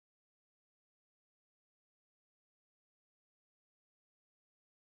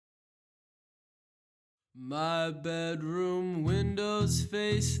My bedroom windows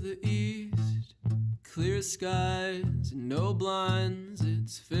face the east, clear skies and no blinds,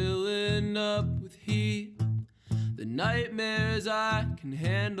 it's filling up with heat. The nightmares I can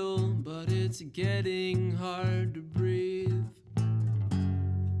handle, but it's getting hard to breathe.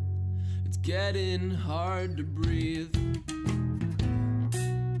 It's getting hard to breathe.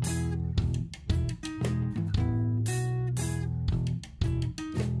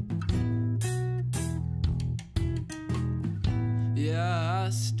 Yeah, I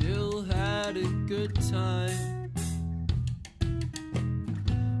still had a good time,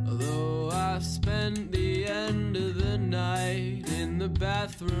 although I've spent the end of the night in the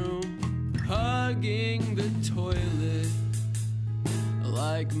bathroom, hugging the toilet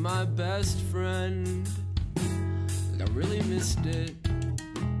like my best friend. Like I really missed it.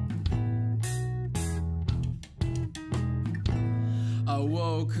 I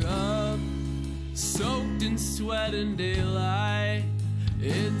woke up soaked in sweat and daylight.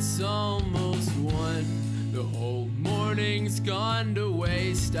 It's almost 1. The whole morning's gone to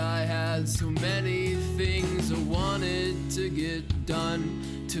waste. I had so many things I wanted to get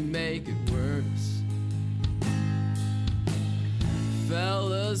done to make it worse.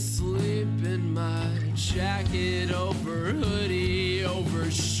 Fell asleep in my jacket over hoodie over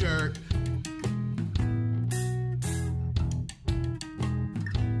shirt.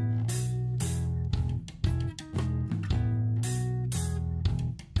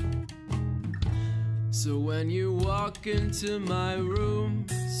 So when you walk into my room,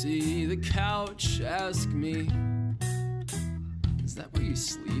 see the couch, ask me, is that where you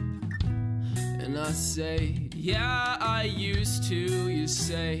sleep? And I say, yeah, I used to. You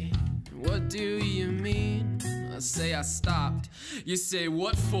say, what do you mean? I say, I stopped. You say,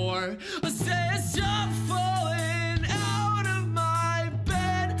 what for? I say, I stopped falling out of my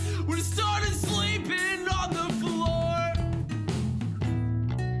bed when I started sleeping on the floor.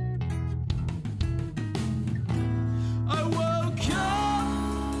 I woke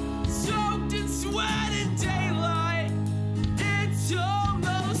up soaked in sweat and daylight. It's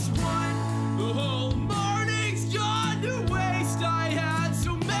almost 1. The whole morning's gone to waste. I had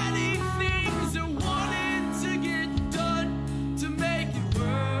so many things I wanted to get done to make it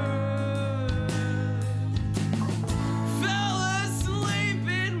work. Fell asleep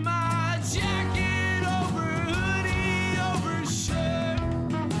in my jacket over hoodie over shirt.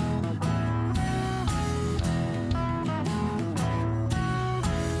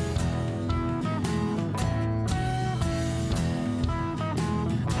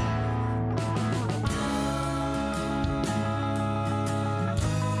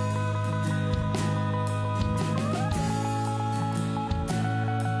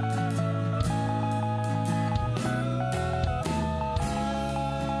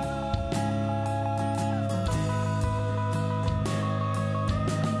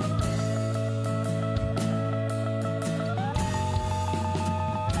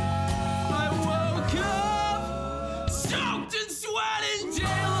 Soaked in sweat and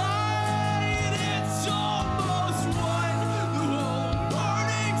daylight. It's almost 1. The whole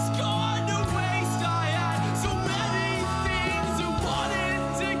morning's gone to waste. I had so many things I wanted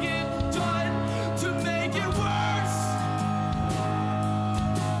to get done to make it worse.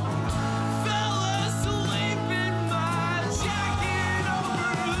 Fell asleep in my jacket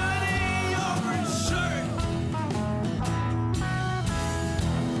over hoodie over shirt.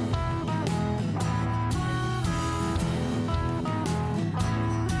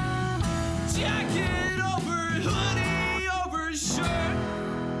 Jacket over hoodie over shirt.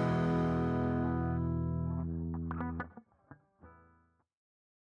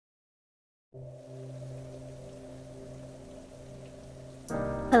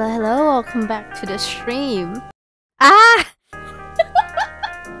 Hello, hello, welcome back to the stream. Ah!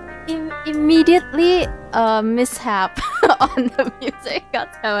 Immediately mishap on the music, god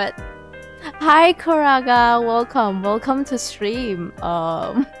damn it. Hi Kuraga, welcome to stream.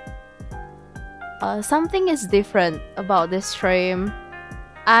 Something is different about this stream.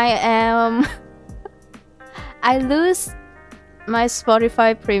 I lose my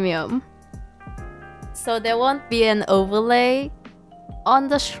Spotify premium, so there won't be an overlay on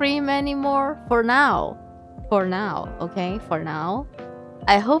the stream anymore for now. Okay, for now.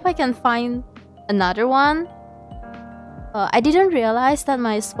 I hope I can find another one. I didn't realize that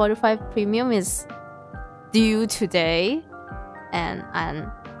my Spotify premium is due today, and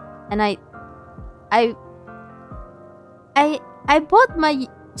I bought my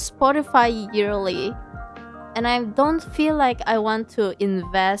Spotify yearly, and I don't feel like I want to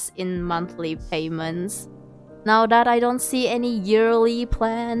invest in monthly payments now that I don't see any yearly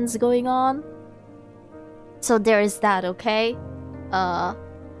plans going on. So there is that, okay? I'm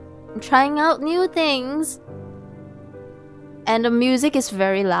trying out new things. And the music is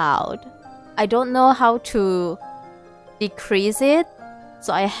very loud. I don't know how to decrease it.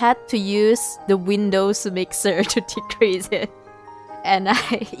 So I had to use the Windows mixer to decrease it. And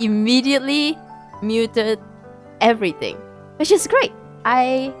I immediately muted everything, which is great.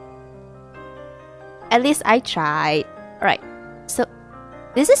 At least I tried. Alright, so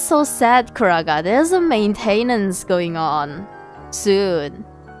this is so sad, Kuraga. There's a maintenance going on soon.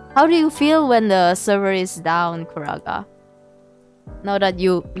 How do you feel when the server is down, Kuraga? Now that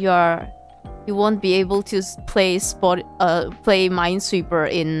you won't be able to play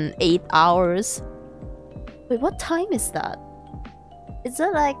MineSweeper in 8 hours. Wait, what time is that? Is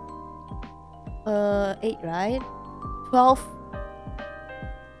that like 8, right? 12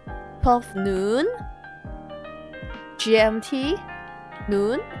 noon? GMT?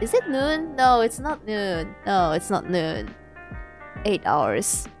 Noon? Is it noon? No, it's not noon. No, it's not noon. 8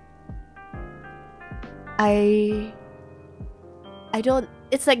 hours. I don't...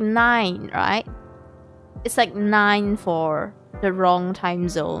 It's like 9, right? It's like 9 for the wrong time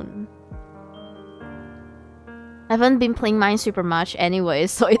zone. I haven't been playing MineSweeper much anyway,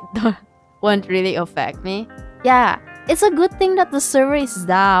 so it won't really affect me. Yeah, it's a good thing that the server is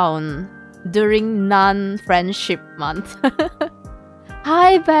down during non-friendship month.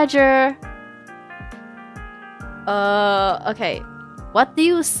 Hi, Badger! Okay. What do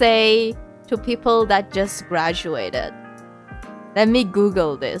you say to people that just graduated? Let me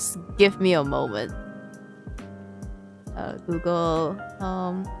Google this. Give me a moment. Google,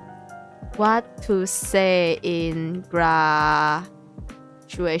 what to say in graduation.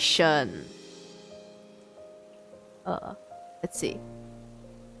 Let's see.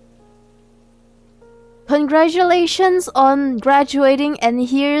 Congratulations on graduating and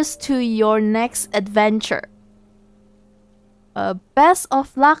here's to your next adventure. Best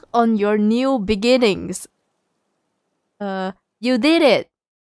of luck on your new beginnings. You did it.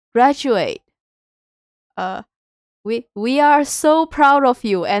 Graduate. We are so proud of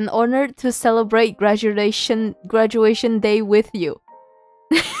you and honored to celebrate graduation day with you.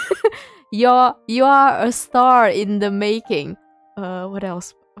 You are a star in the making. What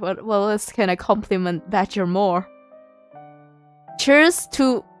else? What else can I compliment Badger more? Cheers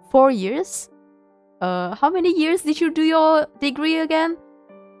to 4 years. How many years did you do your degree again?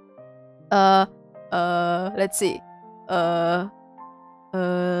 Let's see.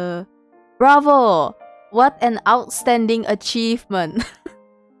 Bravo! What an outstanding achievement.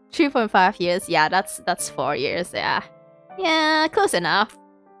 3.5 years. Yeah, that's 4 years. Yeah. Yeah, close enough.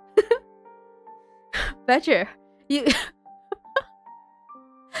 Badger,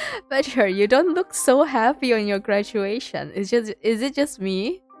 Badger, you don't look so happy on your graduation. Is it just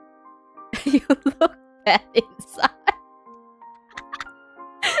me? You look bad inside.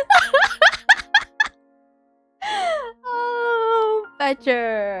 Oh,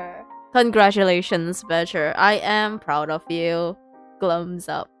 Badger. Congratulations, Badger. I am proud of you. Glums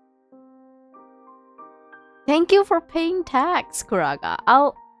up. Thank you for paying tax, Kuraga.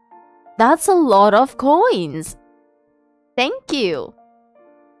 That's a lot of coins. Thank you.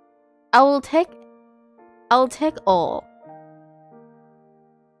 I'll take all.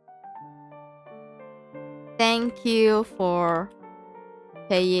 Thank you for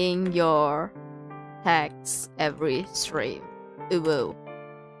paying your tax every stream. Uwu.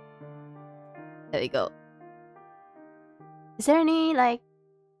 There we go. Is there any, like...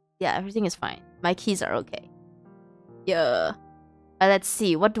 Yeah, everything is fine. My keys are okay. Yeah. Let's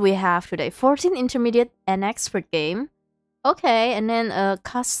see. What do we have today? 14 intermediate and expert game. Okay, and then a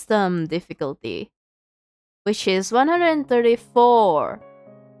custom difficulty. Which is 134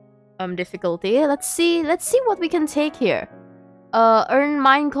 difficulty. Let's see what we can take here. Earn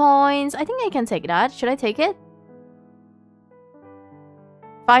mine coins. I think I can take that. Should I take it?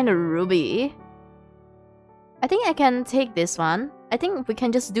 Find a ruby. I think I can take this one. I think we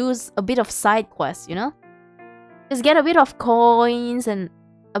can just do a bit of side quest, you know? Just get a bit of coins and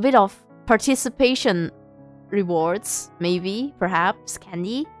a bit of participation rewards, maybe, perhaps,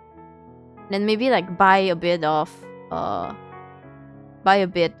 candy. And then maybe like buy a bit of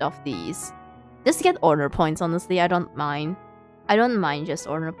these. Just get honor points, honestly, I don't mind. I don't mind just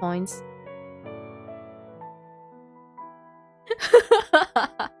honor points.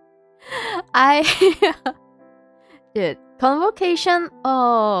 Dude, convocation.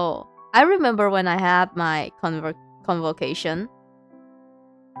 Oh, I remember when I had my convocation.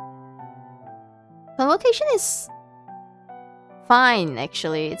 Convocation is fine,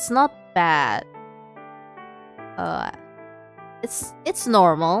 actually. It's not bad. It's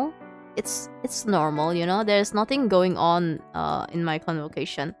normal. it's normal, you know. There's nothing going on in my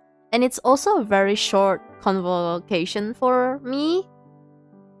convocation, and it's also a very short convocation for me,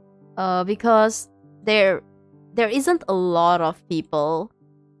 because there isn't a lot of people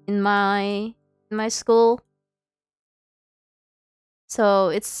in my school, so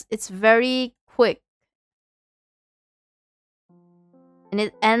it's very quick, and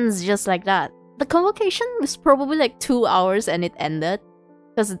it ends just like that. The convocation was probably like 2 hours and it ended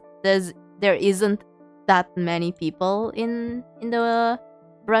because there isn't that many people in the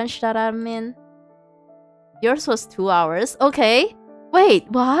branch that I'm in. Yours was 2 hours. Okay. Wait,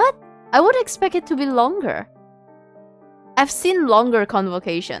 what? I would expect it to be longer. I've seen longer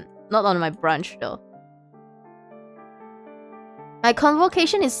convocation. Not on my branch though. My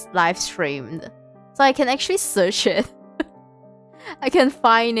convocation is live streamed, so I can actually search it. I can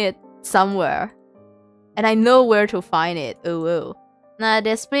find it somewhere, and I know where to find it. Ooh. Nah,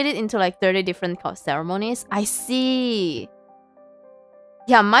 they split it into like 30 different ceremonies. I see.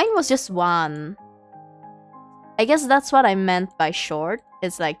 Yeah, mine was just one. I guess that's what I meant by short.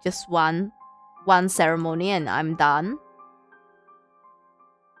 It's like just one ceremony and I'm done.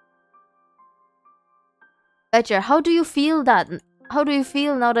 Badger, how do you feel that? How do you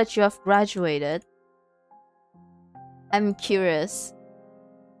feel now that you have graduated? I'm curious.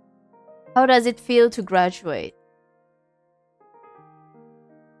 How does it feel to graduate?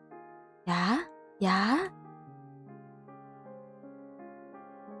 Yeah? Yeah?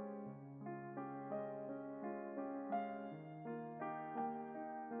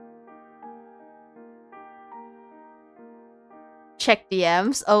 Check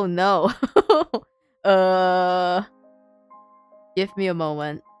DMs? Oh no. Give me a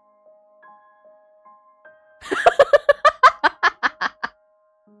moment.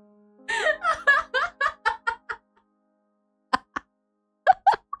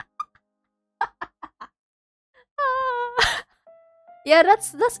 Yeah,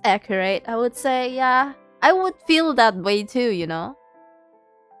 that's accurate. I would say, yeah. I would feel that way too, you know?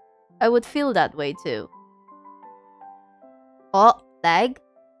 I would feel that way too. Oh, lag?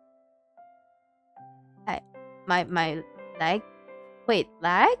 My lag? Wait,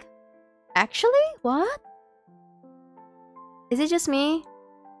 lag? Actually? What? Is it just me?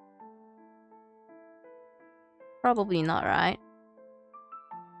 Probably not, right?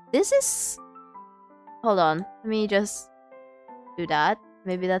 This is... Hold on. Let me just do that.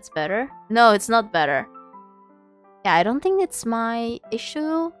 Maybe that's better. No, it's not better. Yeah, I don't think it's my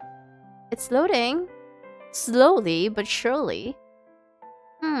issue. It's loading. Slowly, but surely.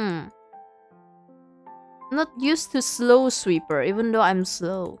 I'm not used to slow sweeper, even though I'm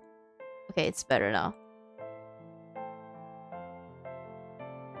slow. Okay, it's better now.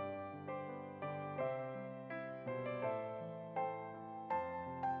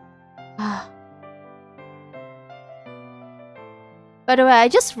 By the way, I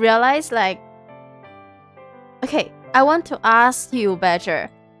just realized, like... Okay, I want to ask you, Badger.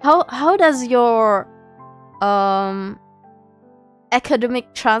 How does your...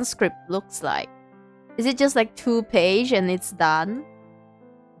 academic transcript looks like? Is it just like 2 pages and it's done?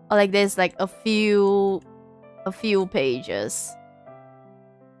 Or like there's like a few pages?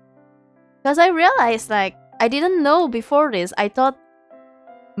 Because I realized, like, I didn't know before this. I thought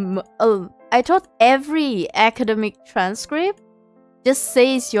every academic transcript just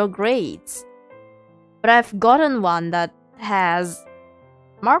says your grades. But I've gotten one that has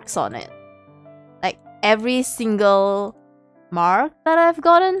marks on it. Like every single mark that I've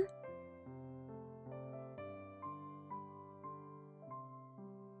gotten.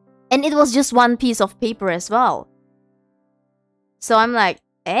 And it was just one piece of paper as well. So I'm like,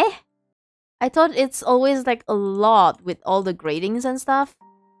 eh? I thought it's always like a lot with all the gradings and stuff.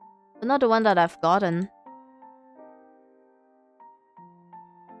 But not the one that I've gotten.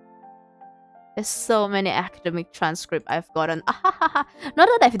 There's so many academic transcript I've gotten. Not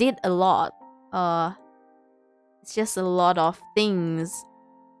that I've did a lot. It's just a lot of things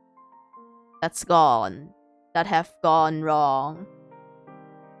that's gone. That have gone wrong.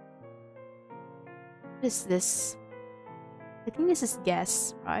 What is this? I think this is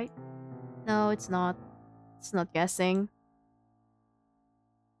guess, right? No, it's not. It's not guessing.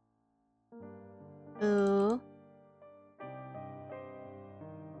 Ooh.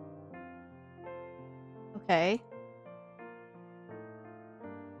 Okay.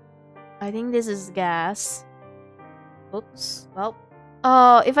 I think this is gas. Oops. Well.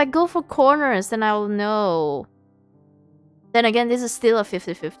 If I go for corners, then I'll know. Then again, this is still a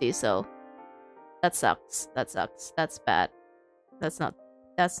 50-50, so... That sucks. That sucks. That's bad. That's not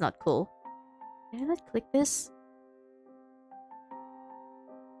cool. Did I not click this?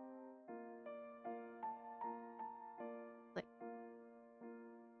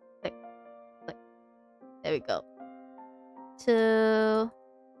 There we go. 2.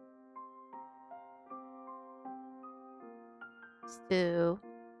 2.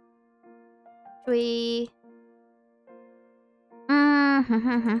 3.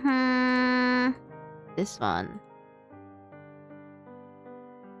 This one.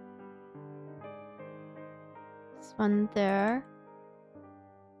 This one there.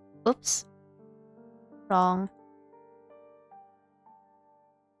 Oops. Wrong.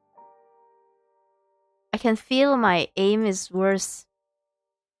 I can feel my aim is worse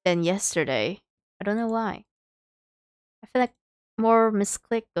than yesterday. I don't know why. I feel like more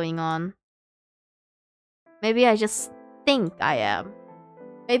misclick going on. Maybe I just think I am.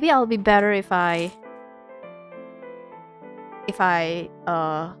 Maybe I'll be better if I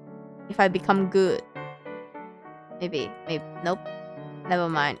become good. Maybe. Nope. Never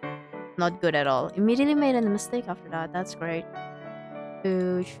mind. Not good at all. Immediately made a mistake after that. That's great.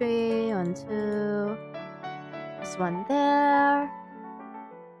 2, 3, 1, 2. There's one there.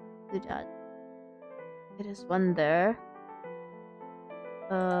 Do that. It is one there.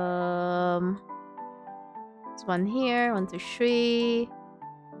 There's one here. 1, 2, 3.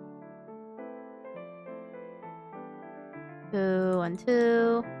 2, 1,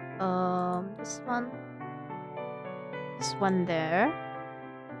 2. This one. This one there.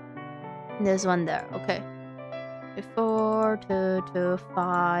 And there's one there. Okay. 3, 4, 2, 2,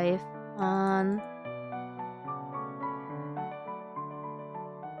 5, 1.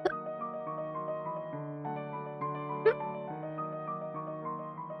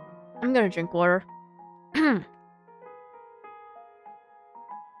 I'm gonna drink water.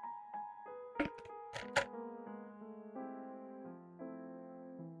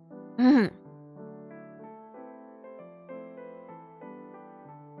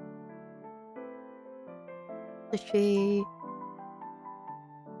 She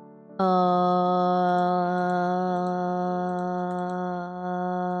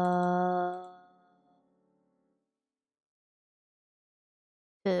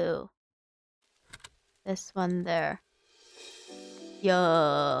 2. This one there.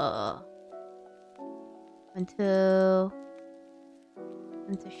 Yeah. 1, 2.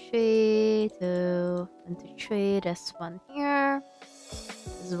 1, 2, 3. 2, 1, 2, 3. There's one here.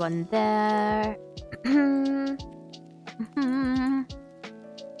 There's one there. 1,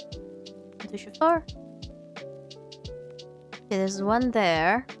 2, 3, 4. Okay, there's one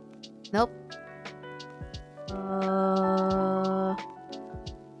there. Nope. Am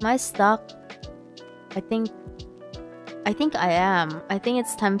I stuck? I think I am. I think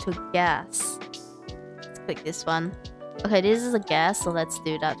it's time to guess. Let's click this one. Okay, this is a guess, so let's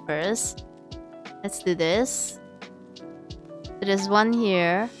do that first. Let's do this. There's one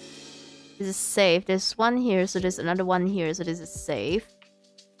here. This is safe. There's one here, so there's another one here, so this is safe.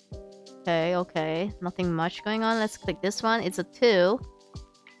 Okay. Nothing much going on. Let's click this one. It's a 2.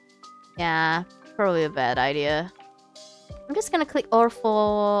 Yeah, probably a bad idea. I'm just gonna click all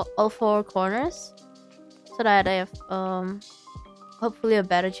four corners so that I have hopefully a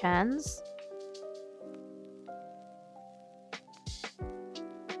better chance.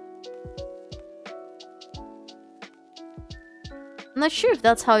 I'm not sure if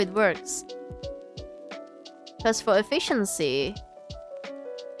that's how it works. Because for efficiency,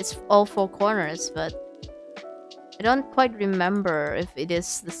 it's all 4 corners, but I don't quite remember if it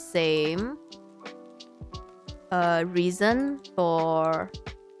is the same reason for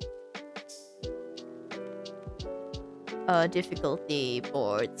difficulty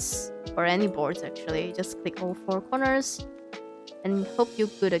boards or any boards actually. Just click all 4 corners and hope you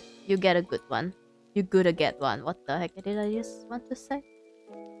get a good one. You gotta get one. What the heck did I just want to say?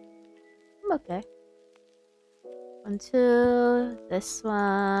 Okay. 1, 2. This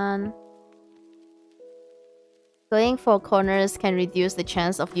one. Going for corners can reduce the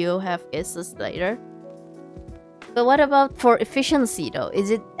chance of you have guesses later. But what about for efficiency though?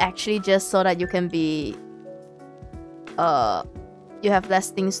 Is it actually just so that you can be you have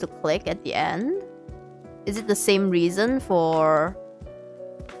less things to click at the end? Is it the same reason for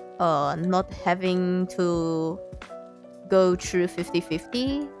not having to go through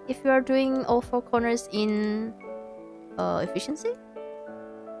 50-50 if you are doing all 4 corners in efficiency?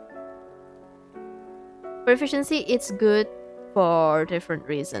 For efficiency, it's good for different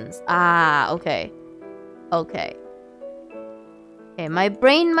reasons. Okay. Okay, my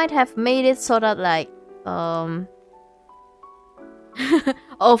brain might have made it so that like all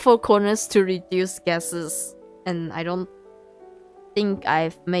 4 corners to reduce guesses, and I don't think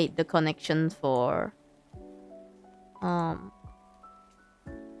I've made the connection for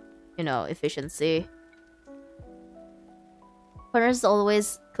efficiency. Corners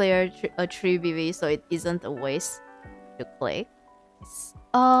always clear a tree BV so it isn't a waste to click.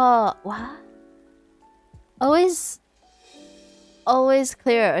 What? Always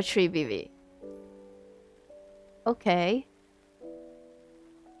clear a tree BV. Okay.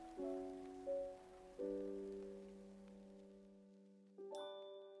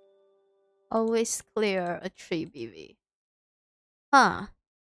 Always clear a tree BV. Huh.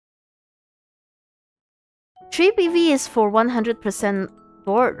 Tree BV is for 100%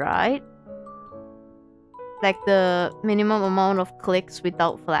 board, right? Like the minimum amount of clicks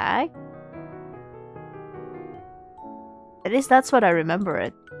without flag. At least that's what I remember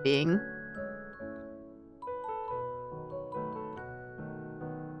it being.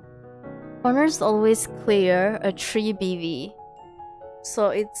 Corners always clear a tree BV, so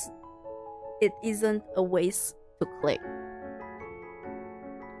it isn't a waste to click.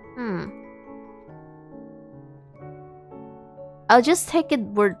 I'll just take it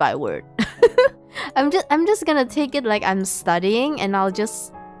word by word. I'm just gonna take it like I'm studying, and I'll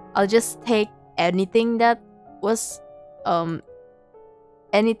just take anything that was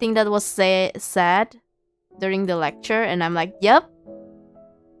said during the lecture, and I'm like, yep,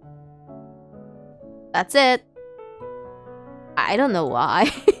 that's it. I don't know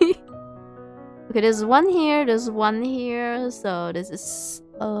why. Okay, there's one here, so this is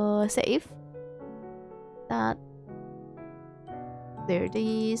safe. That there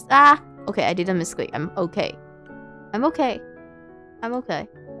these. Okay, I didn't misclick. I'm okay.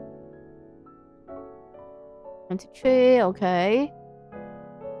 23, okay.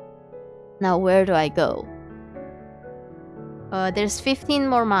 Now where do I go? There's 15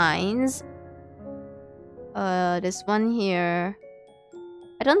 more mines. There's one here.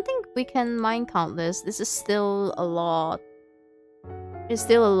 I don't think we can mine countless. This is still a lot. There's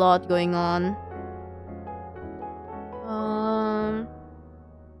still a lot going on.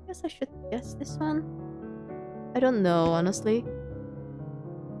 I guess I should guess this one. I don't know, honestly.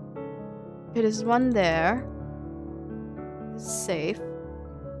 Okay, there's one there. Safe.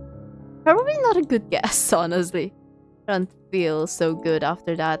 Probably not a good guess, honestly. I don't feel so good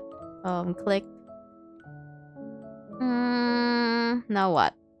after that click. Now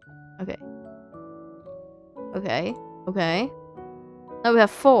what? Okay. Now we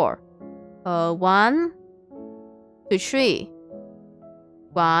have 4. 1, 2, 3.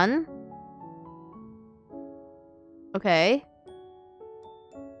 1. Okay.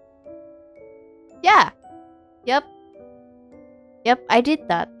 Yeah. Yep, I did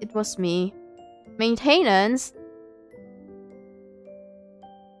that. It was me. Maintenance.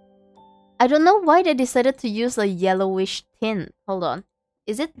 I don't know why they decided to use a yellowish tint. Hold on.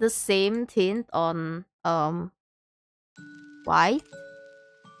 Is it the same tint on white?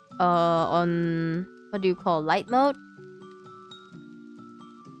 On what do you call light mode?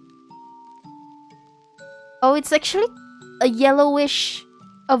 Oh, it's actually a yellowish,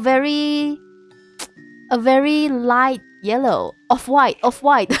 a very light yellow. Off-white.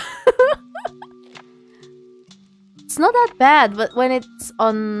 It's not that bad, but when it's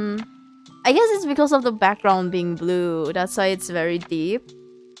on... I guess it's because of the background being blue. That's why it's very deep.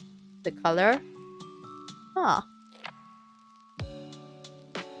 The color. Huh.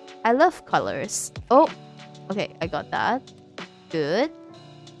 I love colors. Oh, okay, I got that. Good.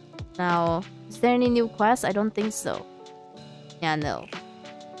 Now, is there any new quests? I don't think so. Yeah, no.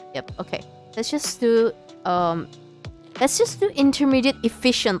 Yep, okay. Let's just do intermediate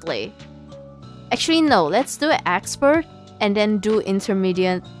efficiently. Actually, no. Let's do expert and then do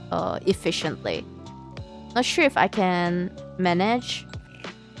intermediate efficiently. Not sure if I can manage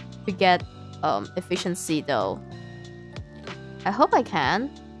to get efficiency though. I hope I can.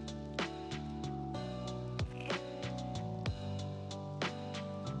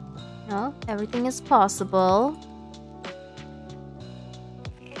 No, everything is possible.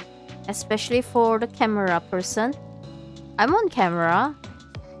 Especially for the camera person. I'm on camera.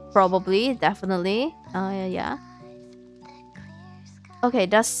 Probably, definitely. Yeah. Okay,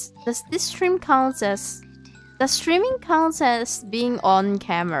 does this stream counts as... Does streaming counts as being on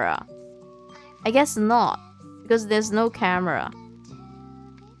camera? I guess not, because there's no camera.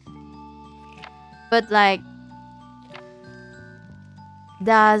 But like...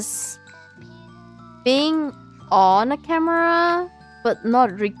 Does being on a camera but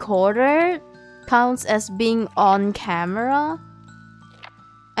not recorded counts as being on camera?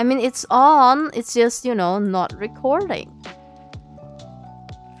 I mean, it's on, it's just, you know, not recording.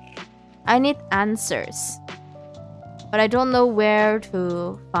 I need answers. But I don't know where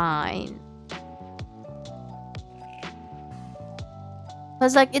to find.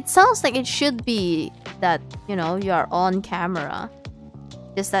 Because, like, it sounds like it should be that, you know, you are on camera.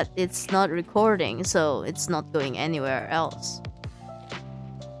 Just that it's not recording, so it's not going anywhere else.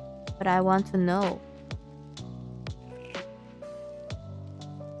 But I want to know.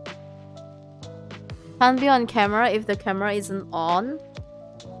 Can't be on camera if the camera isn't on.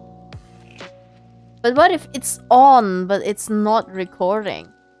 But what if it's on, but it's not recording?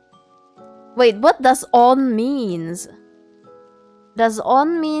 Wait, what does on means? Does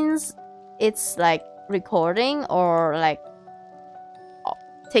on means it's like recording or like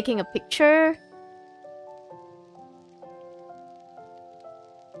taking a picture?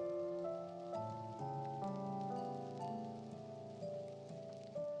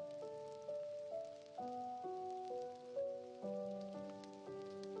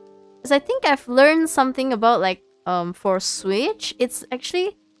 Because I think I've learned something about like for Switch, it's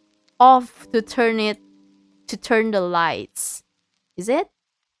actually off to turn the lights. Is it?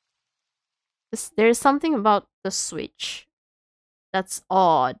 There's something about the Switch that's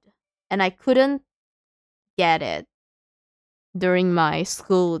odd, and I couldn't get it during my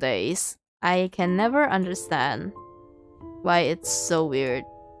school days. I can never understand why it's so weird.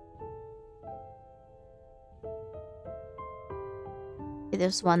 Okay,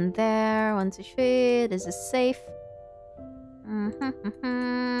 there's one there. 1, 2, 3. This is safe.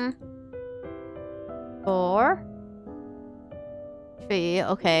 4, 3.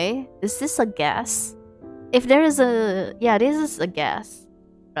 Okay. Is this a guess? If there is a... Yeah, this is a guess.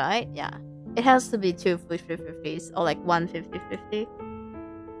 Right? Yeah. It has to be 2 50-50s or like 1 50-50.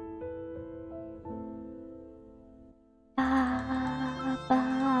 Ba,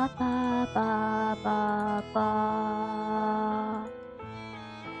 ba, ba, ba, ba, ba.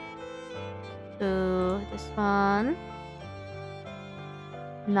 So this one.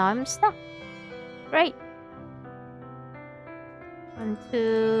 Now I'm stuck. Great. 1,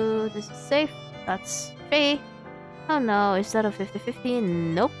 2. This is safe. That's 3. Oh no, is that a 50-50?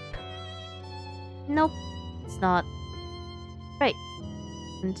 Nope. Nope. It's not. Great.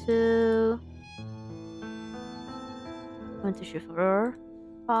 1, 2. 1, 2, 3, 4.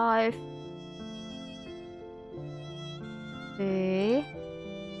 5. 3.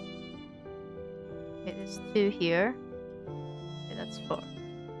 Okay, there's 2 here. Okay, that's 4.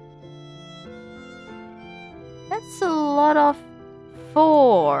 That's a lot of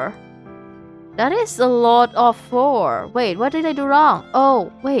 4. That is a lot of 4. Wait, what did I do wrong?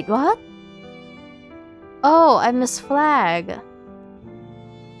 Oh, wait, what? Oh, I missed flag.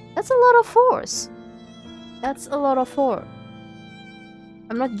 That's a lot of 4s. That's a lot of 4.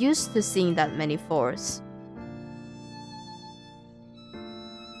 I'm not used to seeing that many 4s.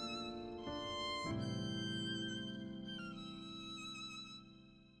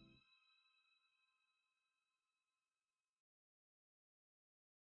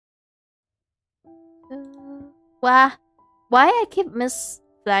 Why I keep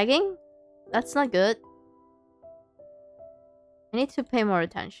misflagging? That's not good. I need to pay more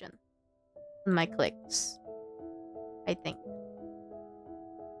attention on my clicks, I think.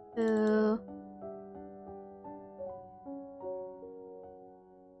 2.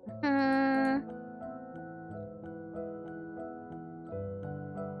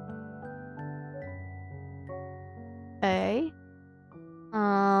 Okay.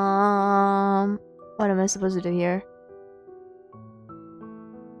 What am I supposed to do here?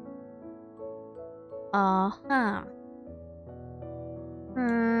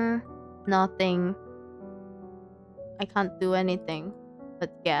 Nothing. I can't do anything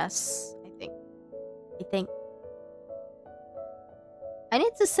but guess, I think. I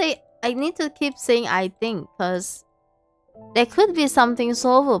need to keep saying I think, because there could be something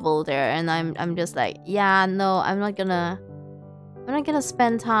solvable there, and I'm just like, yeah, no, I'm not gonna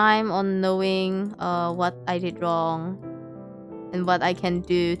spend time on knowing what I did wrong and what I can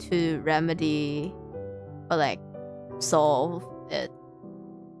do to remedy or like solve it.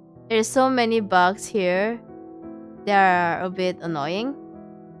 There's so many bugs here. They are a bit annoying.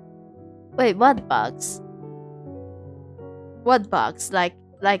 Wait, what bugs? What bugs? Like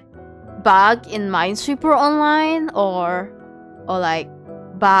bug in MineSweeper online or like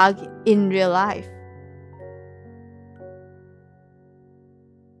bug in real life?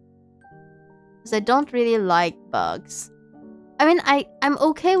 Because I don't really like bugs. I mean, I'm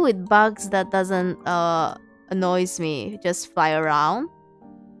okay with bugs that doesn't annoys me, just fly around.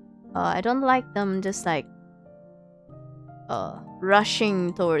 I don't like them just like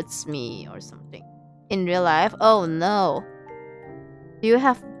rushing towards me or something. In real life? Oh no. Do you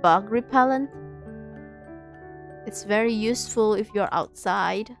have bug repellent? It's very useful if you're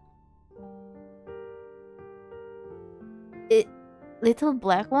outside. Little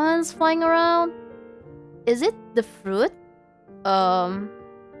black ones flying around? Is it the fruit?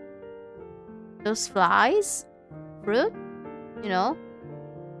 Those flies? Fruit? You know?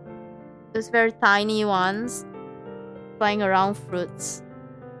 Those very tiny ones flying around fruits.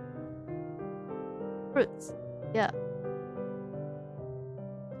 Fruits. Yeah.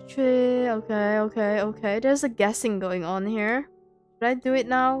 Tree. Okay. There's a guessing going on here. Should I do it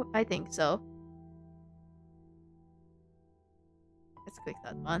now? I think so. Let's click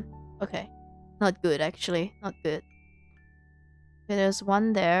that one. Okay. Not good, actually. Not good. Okay, there's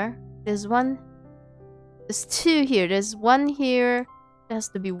one there. There's one. There's two here. There's one here. There has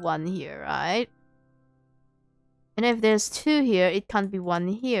to be one here, right? And if there's two here, it can't be one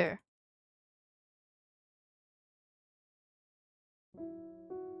here.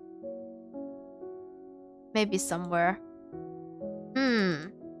 Maybe somewhere.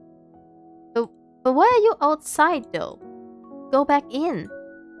 But why are you outside though? Go back in.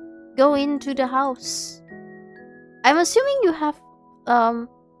 Go into the house. I'm assuming you have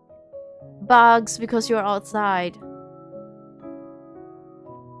bugs because you're outside.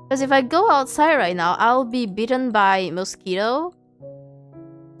 Because if I go outside right now, I'll be bitten by mosquito.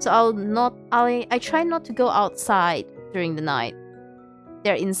 So I try not to go outside during the night.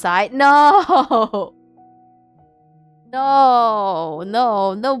 They're inside. No! No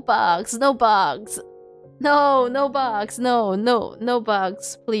bugs, no bugs. No bugs, no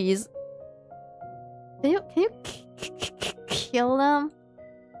bugs, please. Can you kill them?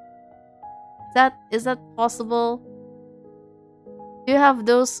 Is that possible? Do you have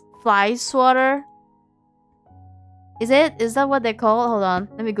those fly swatter? Is that what they call? Hold on,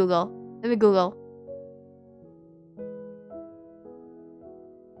 let me Google.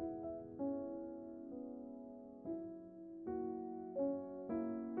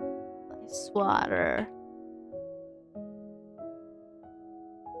 Fly swatter.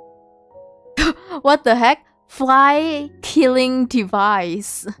 What the heck? Fly killing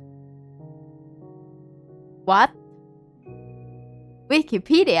device. What?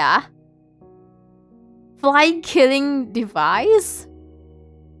 Wikipedia? Fly killing device?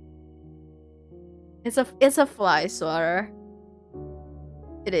 It's a fly swatter.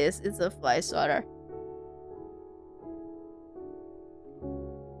 It is. It's a fly swatter.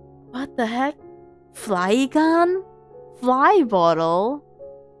 What the heck? Fly gun? Fly bottle?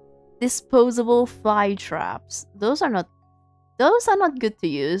 Disposable fly traps. Those are not good to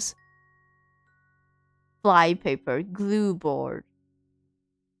use. Fly paper, glue board.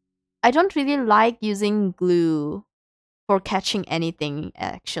 I don't really like using glue for catching anything,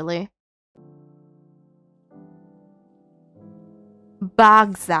 actually.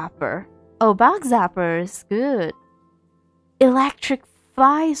 Bug zapper. Oh, bug zapper is good. Electric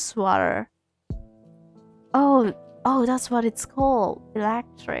fly swatter. Oh, that's what it's called.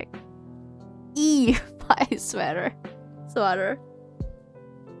 Electric. Fly swatter.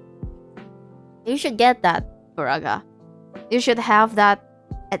 You should get that, Buraga. You should have that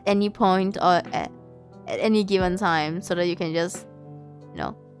at any point or at any given time so that you can just, you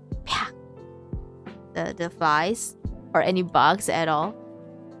know, the flies or any bugs at all.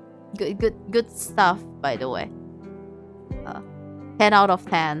 Good stuff, by the way. 10 out of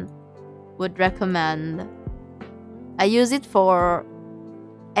 10 would recommend. I use it for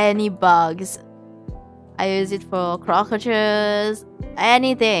any bugs. I use it for cockroaches,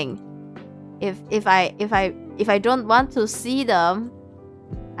 anything. If I don't want to see them,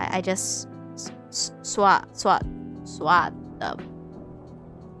 I just swat them.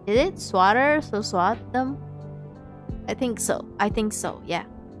 Is it swatter? So swat them? I think so, yeah.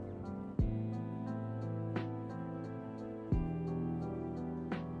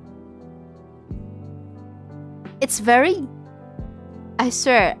 It's very... I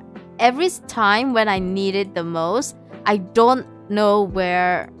swear, every time when I need it the most, I don't know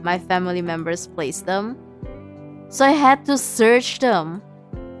where my family members place them. So I had to search them.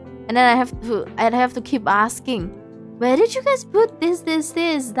 And then I'd have to keep asking, where did you guys put this,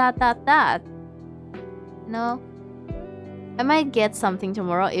 that? No. I might get something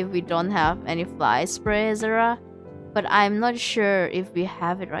tomorrow if we don't have any fly spray, etc. But I'm not sure if we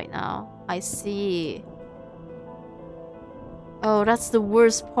have it right now. I see. Oh, that's the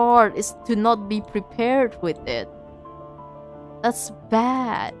worst part, is to not be prepared with it. That's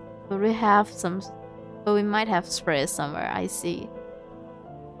bad. But we have some... But we might have spray somewhere, I see.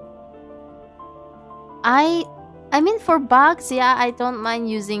 I mean, for bugs, yeah, I don't mind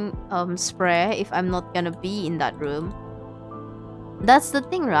using spray if I'm not gonna be in that room. That's the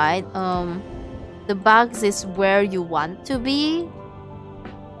thing, right? The bugs is where you want to be.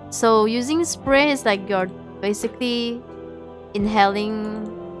 So using spray is like you're basically inhaling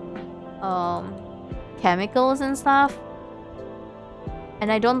chemicals and stuff.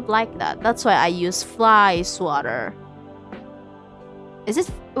 And I don't like that. That's why I use fly swatter. Is it...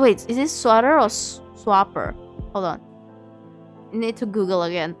 Wait, is it swatter or swapper? Hold on. I need to Google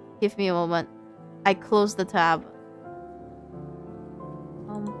again. Give me a moment. I closed the tab.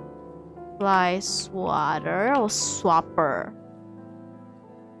 Fly swatter or swapper?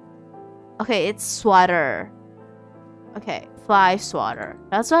 Okay, it's swatter. Okay, fly swatter.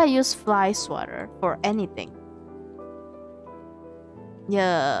 That's why I use fly swatter for anything.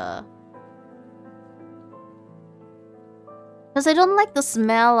 Yeah. Because I don't like the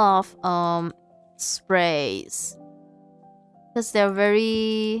smell of sprays. Because they're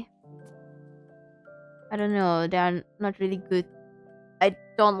very... I don't know, they're not really good. I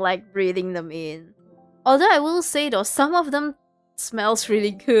don't like breathing them in. Although I will say though, some of them smells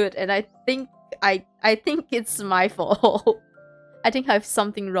really good, and I think it's my fault. I think I have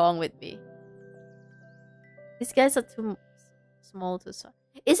something wrong with me. These guys are too small to swat.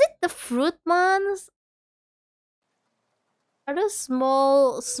 Is it the fruit ones? Are those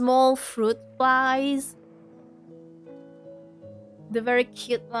small fruit flies? The very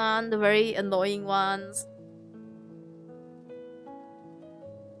cute one, the very annoying ones.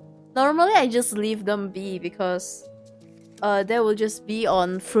 Normally I just leave them be because they will just be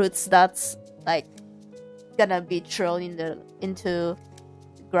on fruits that's like gonna be thrown into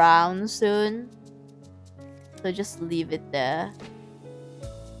the ground soon. So just leave it there.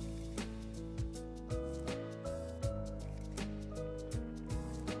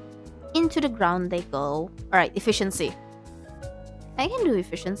 Into the ground they go. Alright, efficiency. I can do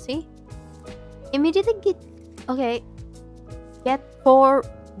efficiency. Immediately get... Okay. Get 4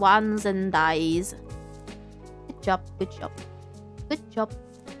 ones and dies. Good job, good job. Good job.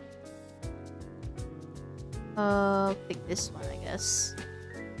 Pick this one, I guess.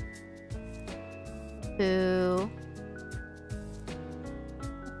 2.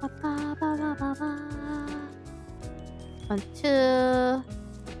 1, 2.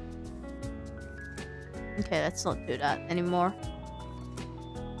 Okay, let's not do that anymore.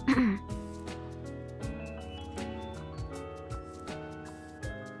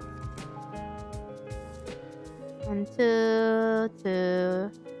 One, 2,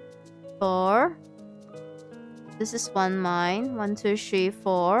 2, 4. This is one mine. 1, 2, 3,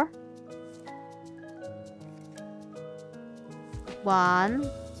 4. 1,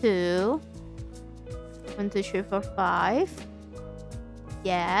 2. 1, 2, 3, 4, 5.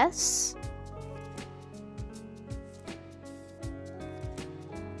 Yes.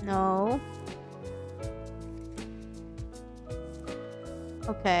 No.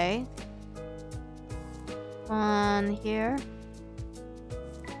 Okay. 1 here.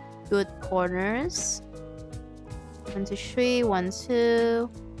 Good corners. 1, 2, 3. 1, 2.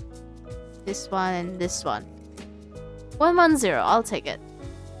 This one and this one. 1, 1, 0. I'll take it.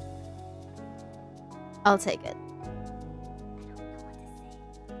 I'll take it.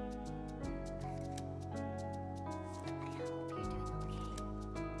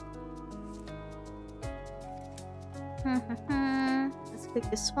 Let's click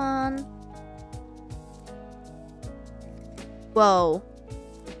this one. Whoa.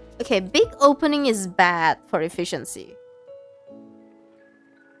 Okay, big opening is bad for efficiency.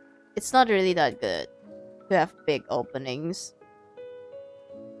 It's not really that good to have big openings.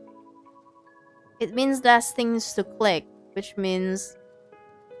 It means less things to click, which means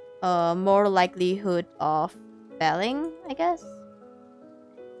more likelihood of failing, I guess.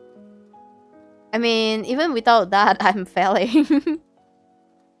 I mean, even without that, I'm failing.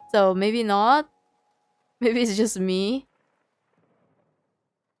 So maybe not. Maybe it's just me.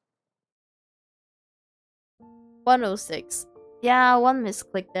 106. Yeah, 1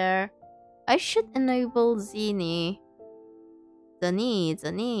 misclick there. I should enable Zini.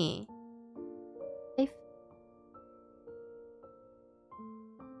 Zani.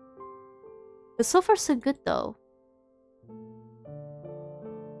 But so far so good though.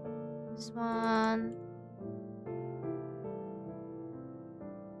 This one.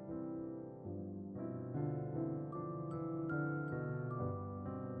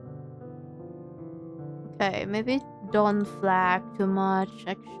 Okay, maybe don't flag too much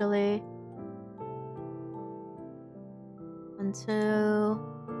actually. 1, 2.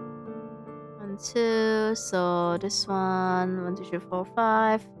 1, 2. So this one. 1, 2, 3, 4,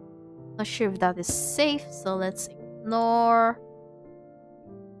 5. Not sure if that is safe, so let's ignore.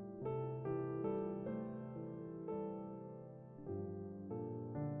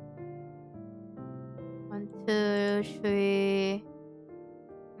 One, 2, 3.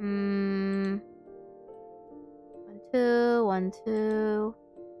 1, 2, 1, 2.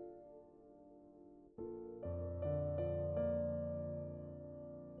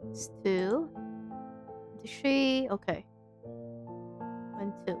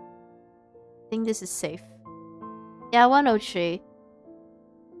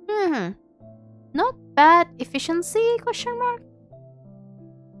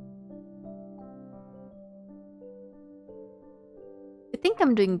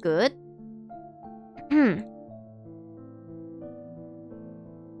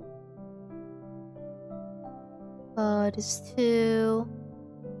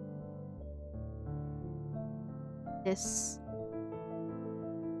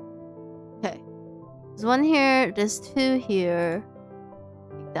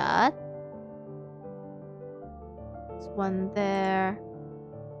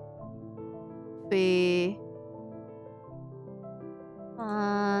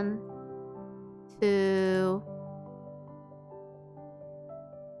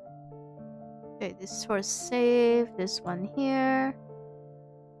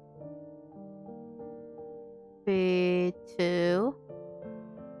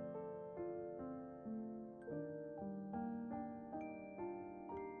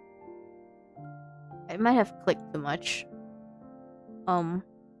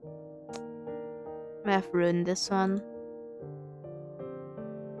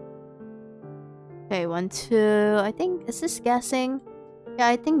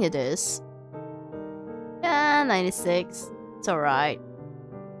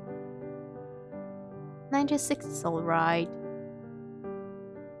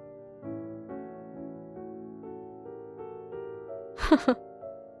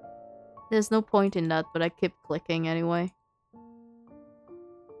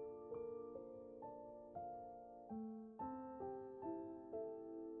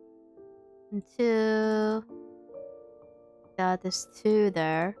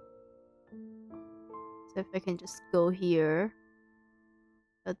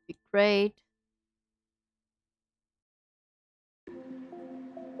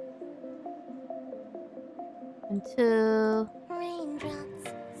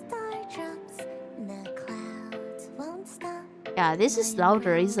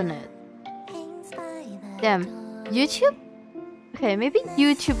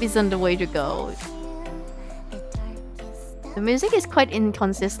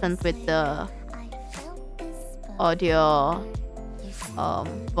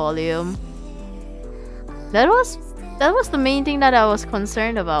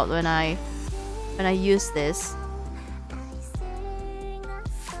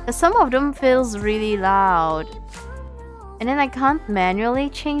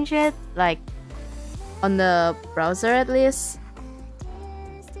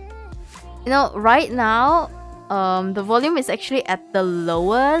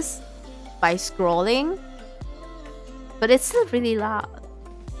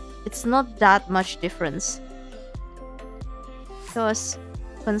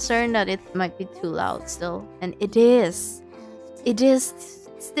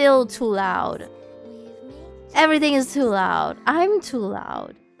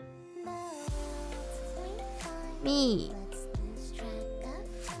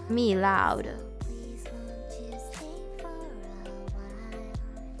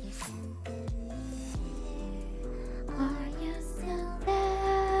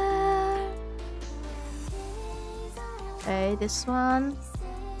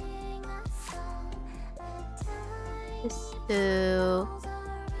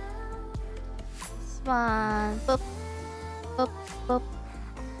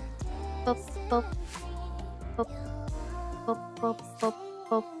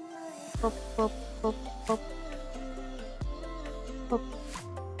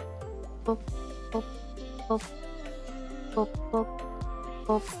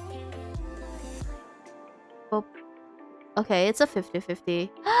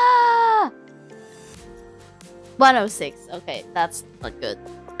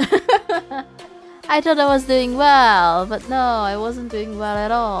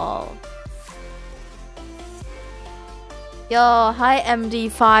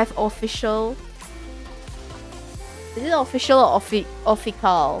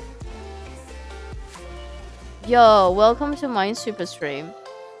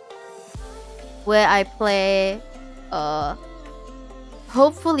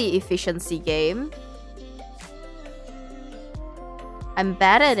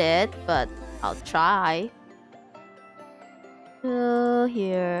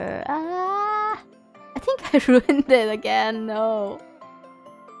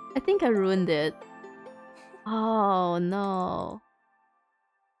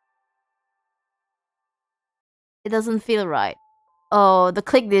 Oh, the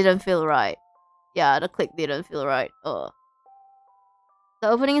click didn't feel right. Yeah, the click didn't feel right. Oh. The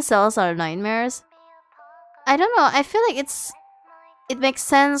opening cells are nightmares. I don't know. I feel like it makes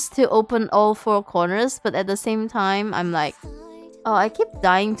sense to open all 4 corners, but at the same time, I'm like, oh, I keep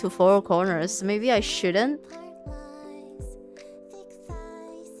dying to 4 corners. Maybe I shouldn't.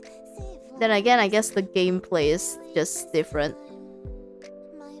 Then again, I guess the gameplay is just different.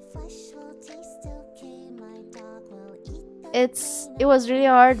 It was really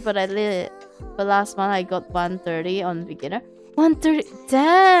hard, but I did it. But last month I got 130 on beginner. 130.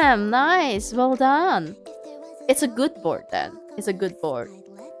 Damn, nice. Well done. It's a good board then. It's a good board.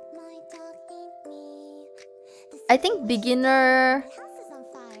 I think beginner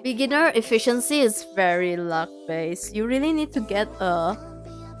efficiency is very luck based. You really need to get a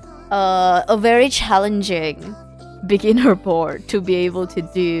very challenging beginner board to be able to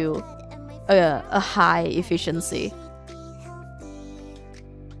do a high efficiency.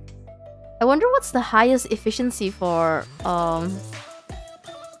 I wonder what's the highest efficiency for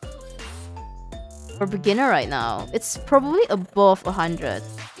beginner right now. It's probably above 100.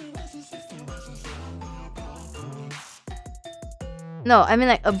 No, I mean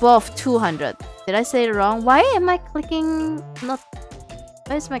like above 200. Did I say it wrong? Why am I clicking not...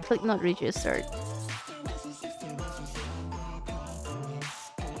 Why is my click not registered?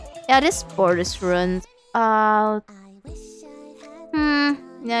 Yeah, this board is ruined. Yeah,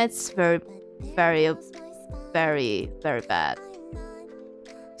 it's very bad.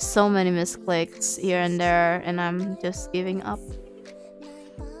 So many misclicks here and there, and I'm just giving up.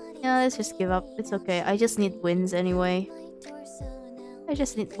 Yeah, let's just give up. It's okay. I just need wins anyway. I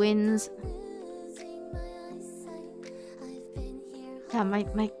just need wins. Yeah, my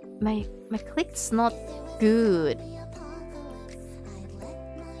click's not good.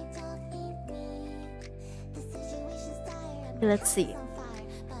 Let's see.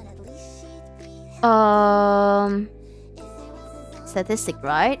 Statistic,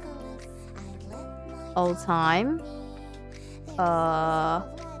 right? All time. No.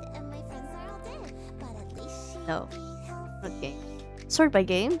 Okay. Sort by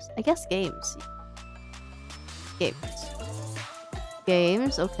games? I guess games.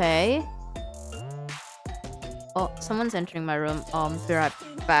 Games, okay. Oh, someone's entering my room. Be right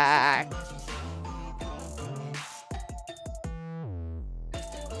back.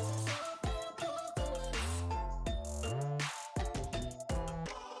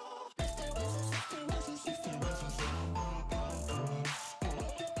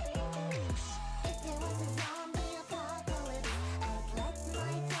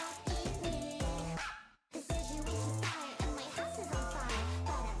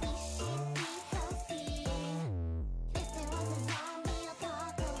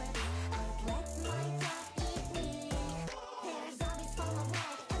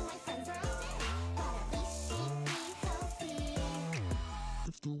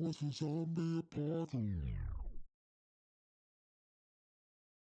 Zombie apocalypse.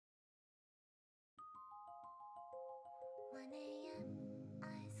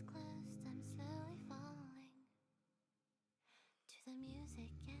 Eyes closed, I'm slowly falling to the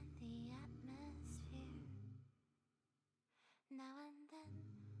music and the atmosphere. Now and then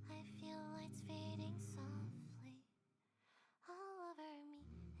I feel lights fading softly all over me,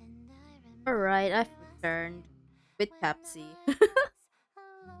 and I remember. Alright, I've returned with Pepsi.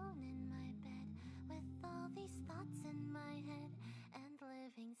 Alone in my bed with all these thoughts in my head and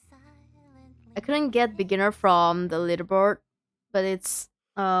living silently. I couldn't get beginner from the leaderboard, but it's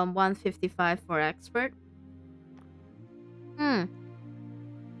 155 for expert.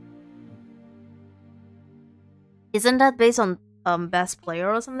 Isn't that based on best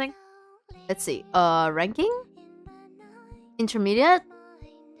player or something? Let's see. Ranking? Intermediate?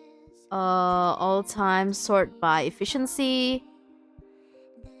 All time sort by efficiency.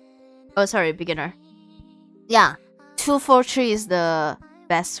 Oh, sorry, beginner. Yeah, 243 is the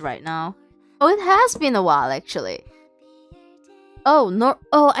best right now. Oh, it has been a while actually. Oh no!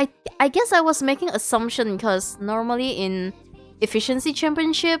 Oh, I guess I was making assumption because normally in efficiency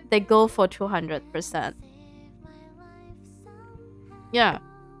championship they go for 200%. Yeah.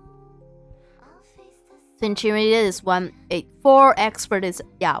 So intermediate is 184. Expert is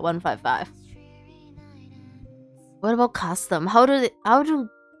 155. What about custom? How do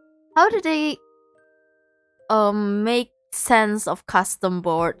they make sense of custom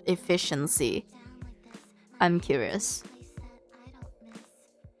board efficiency? I'm curious.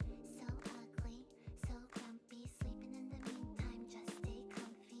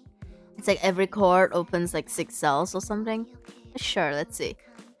 It's like every chord opens like 6 cells or something. Sure, let's see.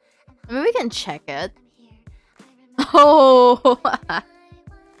 I mean, we can check it. Oh!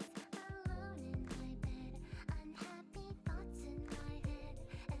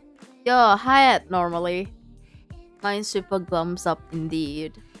 Yo, Hyatt normally. MineSweeper glums up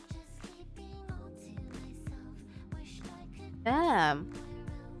indeed. Damn.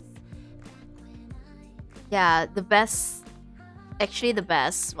 Yeah, the best. Actually, the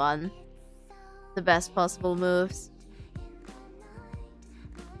best one. The best possible moves.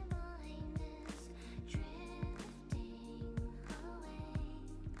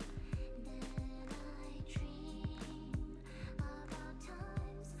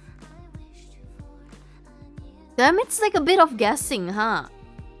 Damn, it's like a bit of guessing, huh?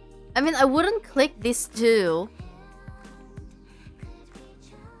 I mean, I wouldn't click these two.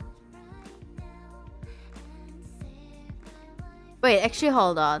 Wait, actually,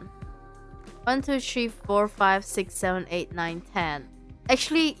 hold on. 1, 2, 3, 4, 5, 6, 7, 8, 9, 10.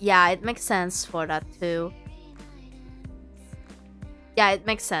 Actually, yeah, it makes sense for that too. Yeah, it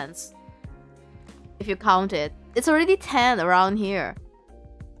makes sense. If you count it. It's already 10 around here.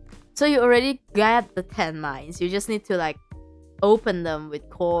 So you already get the 10 mines. You just need to like open them with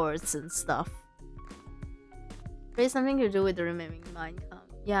cords and stuff. There's something to do with the remaining mine count.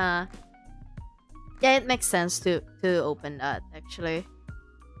 Yeah. Yeah, it makes sense to open that actually.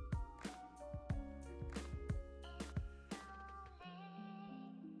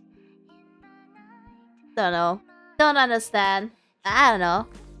 Don't know. Don't understand. I don't know.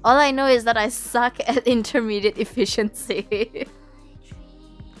 All I know is that I suck at intermediate efficiency.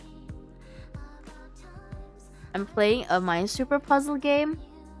 I'm playing a MineSweeper puzzle game.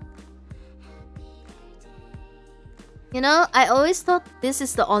 You know, I always thought this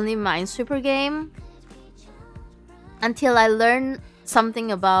is the only MineSweeper game until I learned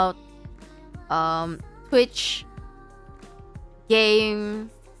something about Twitch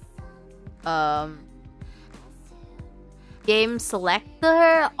game game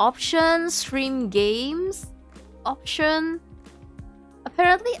selector option, stream games option.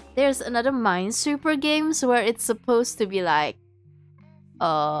 Apparently there's another MineSweeper games where it's supposed to be like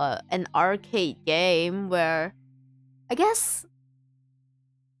an arcade game where I guess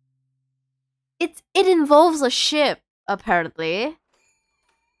it involves a ship apparently.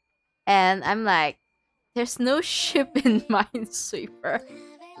 And I'm like, there's no ship in MineSweeper.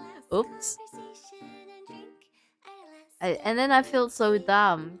 Oops. And then I feel so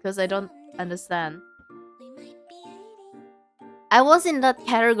dumb because I don't understand. I was in that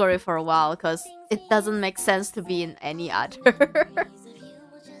category for a while because it doesn't make sense to be in any other.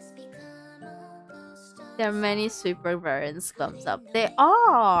 There are many sweeper variants comes up. They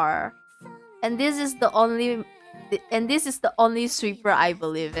are. And this is the only sweeper I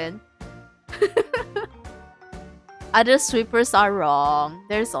believe in. Other sweepers are wrong.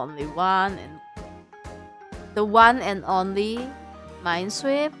 There's only one, and the one and only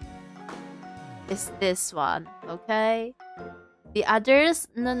MineSweep is this one, okay? The others,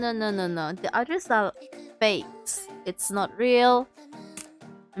 no. The others are fakes. It's not real.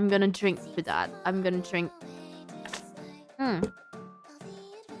 I'm gonna drink to that. I'm gonna drink.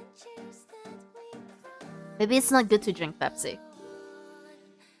 Maybe it's not good to drink Pepsi.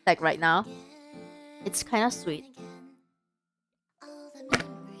 Like right now. It's kind of sweet.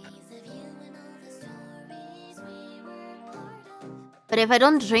 But if I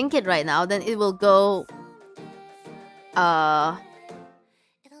don't drink it right now, then it will go how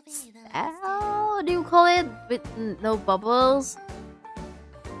do you call it? With no bubbles?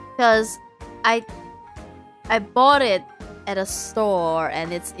 Because I bought it at a store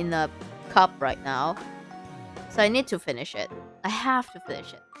and it's in a cup right now. So I need to finish it. I have to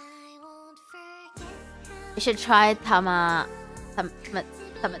finish it. You should try tamatsu.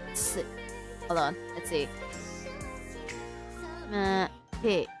 Hold on, let's see.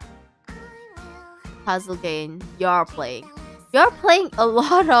 Okay. Puzzle game you're playing. You're playing a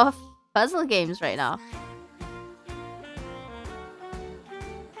lot of puzzle games right now.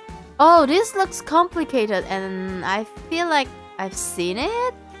 Oh, this looks complicated and I feel like I've seen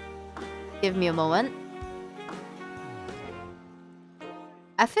it. Give me a moment.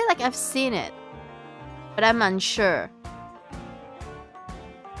 I feel like I've seen it, but I'm unsure.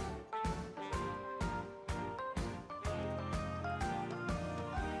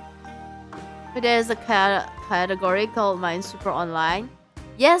 But there's a category called MineSweeper Online.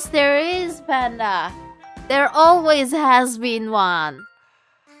 Yes, there is, Panda. There always has been one.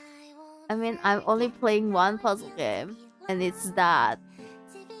 I mean, I'm only playing one puzzle game, and it's that.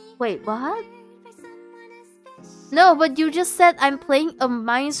 Wait, what? No, but you just said I'm playing a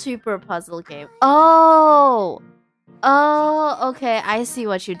MineSweeper puzzle game. Oh! Oh, okay. I see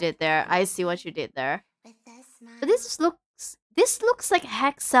what you did there. But this looks like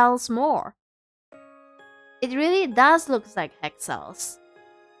Hex Cells more. It really does look like Hex Cells.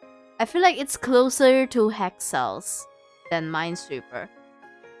 I feel like it's closer to Hex Cells than MineSweeper.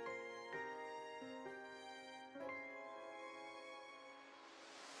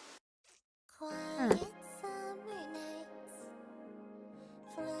 Quiet summer nights,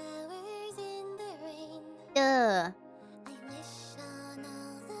 flowers in the rain. Yeah. I wish on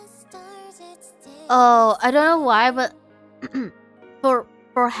all the stars it's still. Oh, I don't know why, but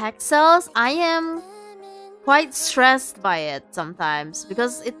for Hex Cells, I am quite stressed by it sometimes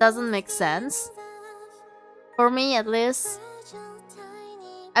because it doesn't make sense. For me, at least.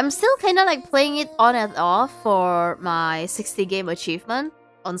 I'm still kind of like playing it on and off for my 60 game achievement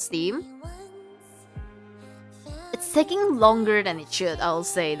on Steam. It's taking longer than it should, I'll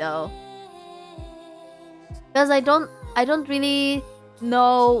say though. Because I don't really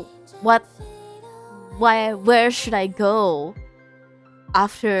know where should I go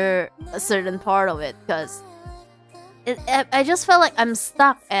after a certain part of it, because I just felt like I'm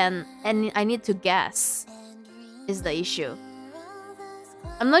stuck and I need to guess is the issue.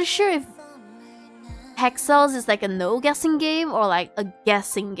 I'm not sure if Hex Cells is like a no guessing game or like a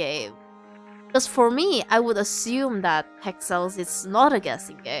guessing game. Because for me, I would assume that Hex Cells is not a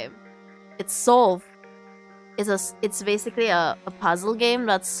guessing game. It's solved. It's basically a puzzle game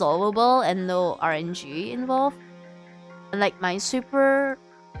that's solvable and no RNG involved. Unlike MineSweeper,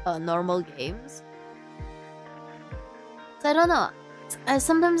 normal games. So I don't know.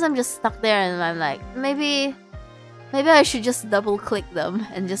 Sometimes I'm just stuck there and I'm like, maybe I should just double click them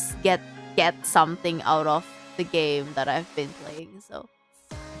and just get something out of the game that I've been playing. So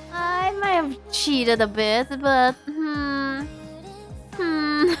I might have cheated a bit, but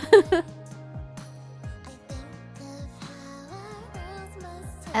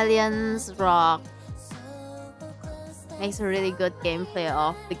Aliens Rock makes a really good gameplay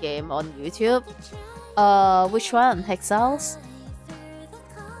of the game on YouTube. Which one? Hex Cells?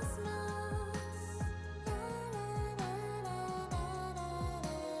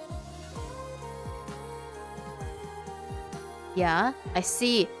 Yeah, I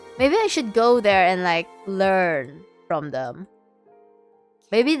see. Maybe I should go there and like learn from them.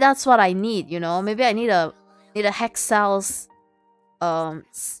 Maybe that's what I need, you know? Maybe I need a Hex Cells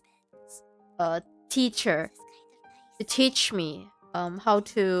teacher to teach me how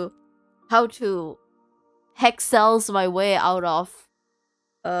to Hex Cells my way out of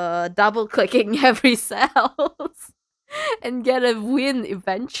double clicking every cells and get a win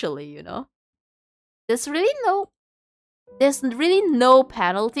eventually, you know? There's really no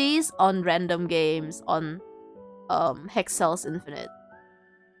penalties on random games on Hex Cells Infinite.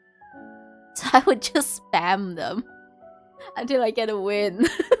 So I would just spam them until I get a win.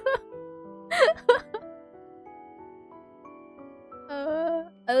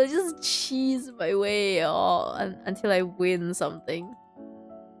 I'll just cheese my way until I win something.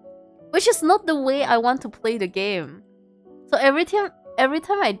 Which is not the way I want to play the game. So every time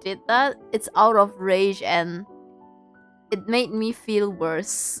I did that, it's out of rage and it made me feel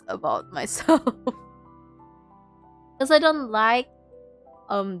worse about myself. Because I don't like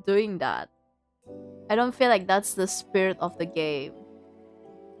doing that. I don't feel like that's the spirit of the game.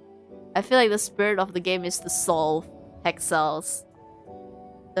 I feel like the spirit of the game is to solve Hex Cells,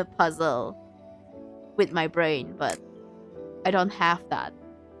 the puzzle, with my brain, but I don't have that.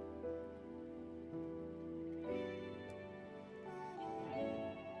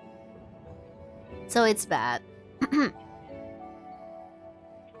 So it's bad. Let's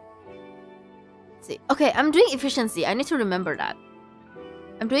see. Okay, I'm doing efficiency. I need to remember that.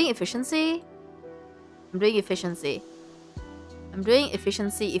 I'm doing efficiency. I'm doing efficiency. I'm doing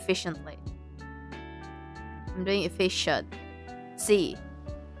efficiency efficiently. I'm doing efficient. C.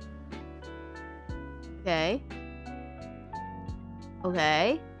 Okay.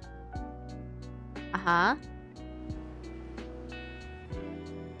 Okay. Uh-huh.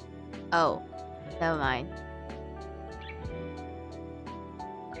 Oh. Never mind.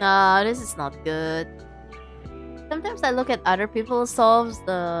 No, this is not good. Sometimes I look at other people's solves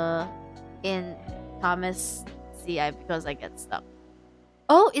in Thomas CI because I get stuck.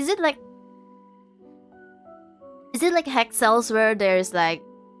 Oh, is it like Hex Cells where there's like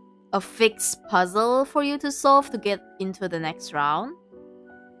a fixed puzzle for you to solve to get into the next round?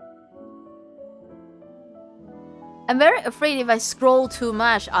 I'm very afraid if I scroll too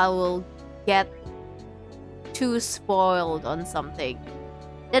much, I will get too spoiled on something.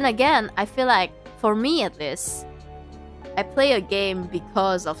 Then again, I feel like, for me at least, I play a game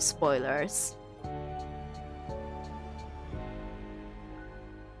because of spoilers.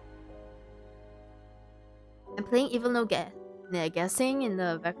 I'm playing even no guessing in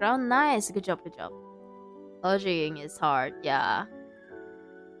the background. Nice, good job, good job. Lodging is hard, yeah.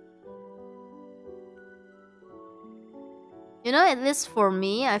 You know, at least for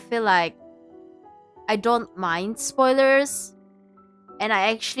me, I feel like I don't mind spoilers, and I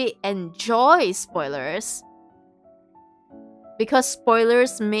actually enjoy spoilers because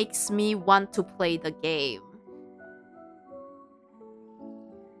spoilers makes me want to play the game.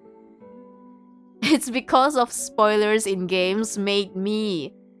 It's because of spoilers in games made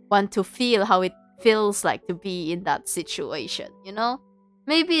me want to feel how it feels like to be in that situation, you know?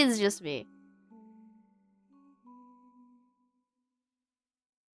 Maybe it's just me.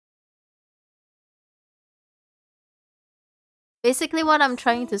 Basically, what I'm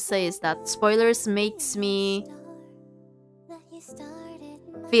trying to say is that spoilers makes me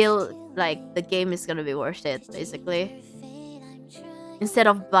feel like the game is gonna be worth it, basically. Instead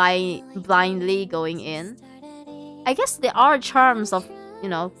of blindly going in. I guess there are charms of, you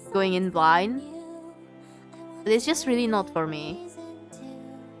know, going in blind. But it's just really not for me.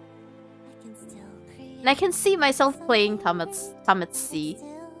 And I can see myself playing Tametsi.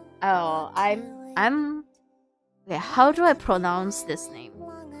 Oh, I'm... Okay, how do I pronounce this name?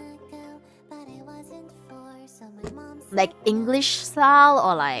 Like English style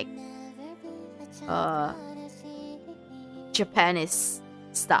or like Japanese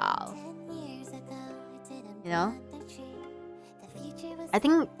style? You know? I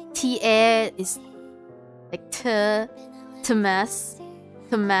think TA is like Tametsi?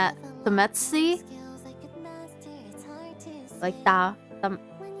 Like I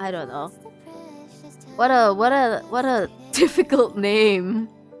don't know. What a difficult name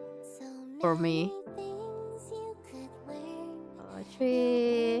for me.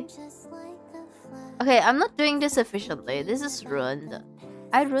 Poetry. Okay, I'm not doing this efficiently. This is ruined.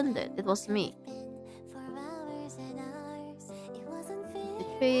 I ruined it. It was me.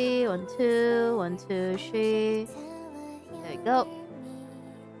 3, 1, 2, 1, 2, 3. There we go.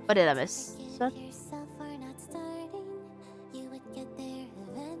 What did I miss? What?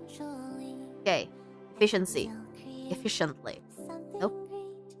 Okay. Efficiency. Efficiently. Nope.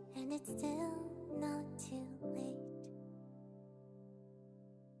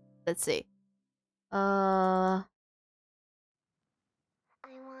 Let's see.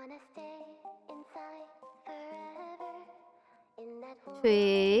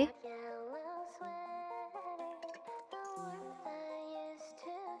 3,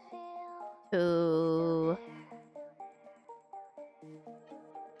 2.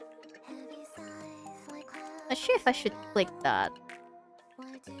 Not sure if I should click that.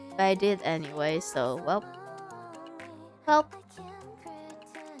 But I did anyway, so well.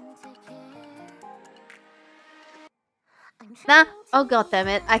 Nah. Oh god damn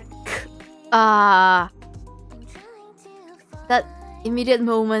it. That immediate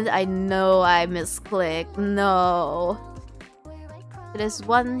moment I know I misclicked. No. There's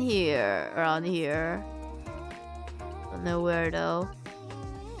one here, around here. Don't know where though.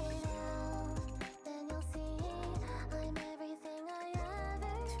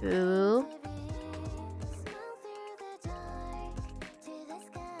 Two.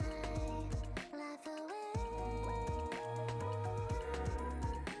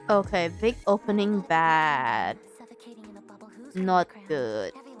 Okay, big opening bad. Not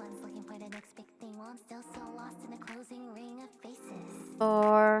good.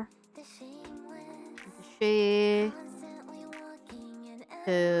 4, 3,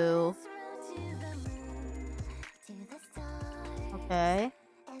 2. Okay.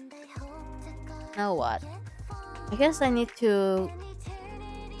 Now what? I guess I need to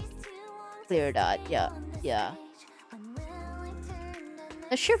clear that. Yeah.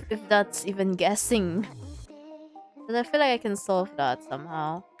 Not sure if that's even guessing. But I feel like I can solve that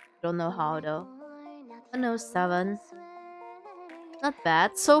somehow. Don't know how though. 107. Not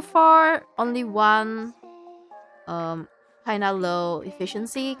bad. So far, only one kinda low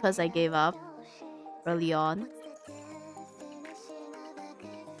efficiency because I gave up early on.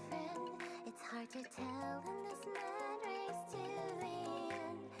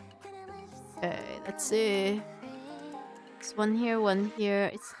 Okay, let's see. It's one here.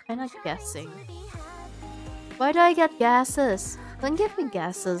 It's kinda guessing. Why do I get gases? Don't give me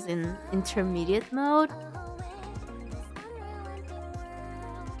gases in intermediate mode.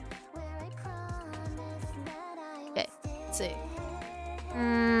 Okay, let's see.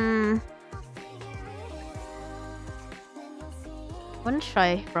 Wanna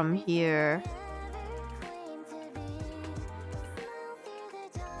try from here.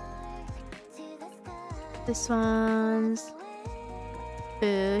 This one's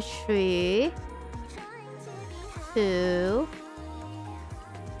 2, 3. 2.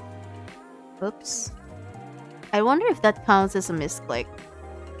 Oops. I wonder if that counts as a misclick.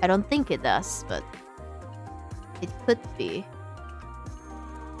 I don't think it does, but it could be.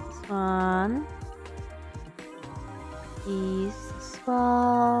 This one. These as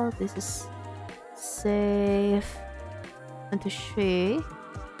well. This is safe. 1, 2, 3.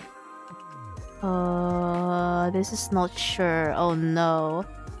 This is not sure. Oh no.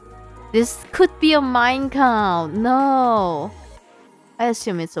 This could be a mine count. No. I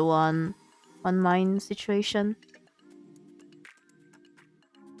assume it's a one mine situation.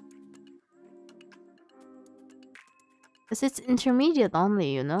 Because it's intermediate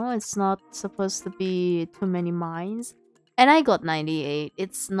only, you know? It's not supposed to be too many mines. And I got 98.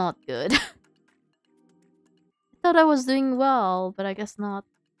 It's not good. I thought I was doing well, but I guess not.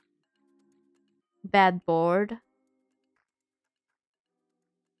 Bad board.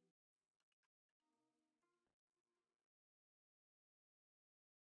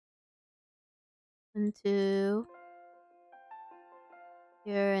 And 2.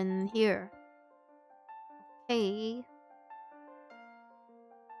 Here and here. Okay.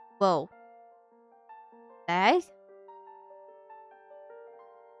 Whoa. Lag?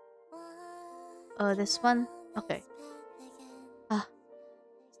 This one? Okay. Ah.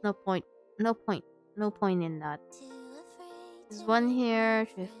 There's no point. No point. No point in that. There's one here.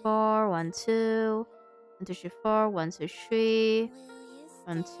 3, 4. 1, 2. 1, 2, 3, 4. 1, 2, 3.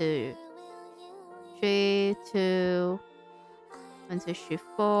 1, 2. 3, 2. 1, 2, 3,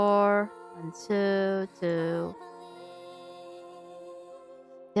 4. 1, 2, 2.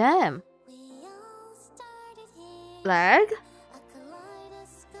 Damn. Lag?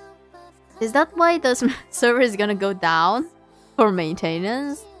 Is that why the server is gonna go down for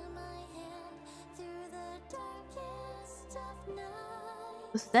maintenance?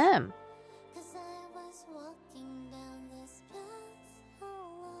 Who's them?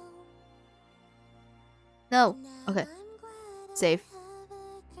 No. Okay. Safe.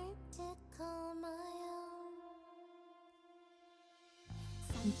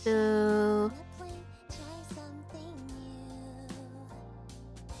 Two.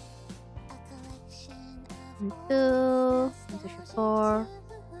 1, 2. 1, 2, 3, 4.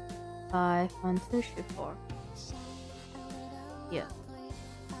 5. 1, 2, 3, 4. Yeah.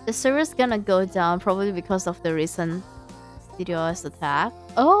 The server's gonna go down probably because of the recent DDoS attack.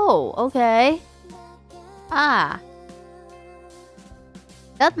 Oh, okay. Ah.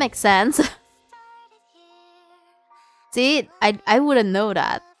 That makes sense. See, I wouldn't know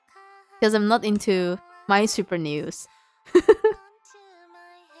that. Because I'm not into MineSweeper news.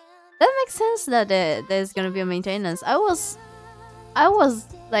 That makes sense that there's gonna be a maintenance. I was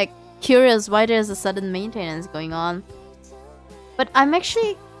like curious why there's a sudden maintenance going on. But I'm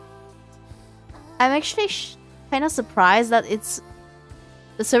actually kind of surprised that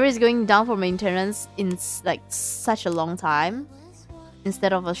the server is going down for maintenance in like such a long time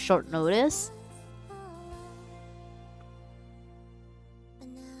instead of a short notice.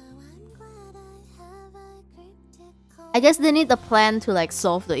 I guess they need a plan to like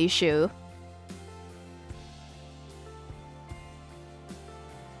solve the issue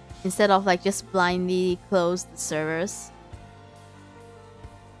instead of like just blindly close the servers.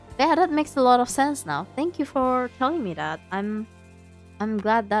 Yeah, that makes a lot of sense now. Thank you for telling me that. I'm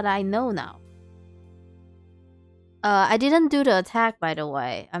glad that I know now. I didn't do the attack, by the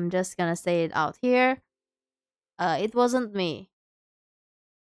way. I'm just gonna say it out here. It wasn't me.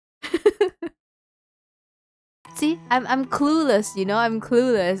 See, I'm clueless, you know. I'm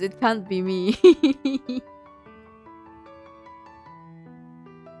clueless. It can't be me.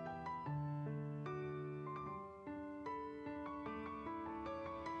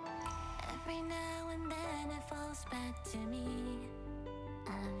 Every now and then it falls back to me.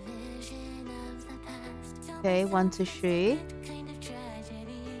 A vision of the past. Okay, 1, 2, 3.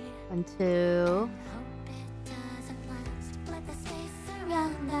 1, 2.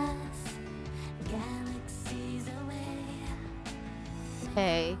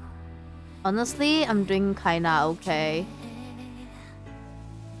 Okay. Honestly, I'm doing kinda okay.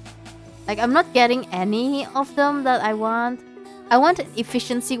 Like, I'm not getting any of them that I want. I want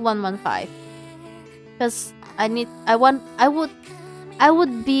efficiency 115. Because I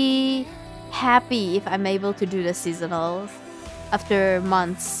would be happy if I'm able to do the seasonals after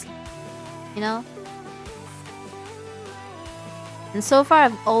months. You know? And so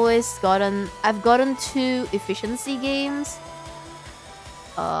far I've gotten 2 efficiency games.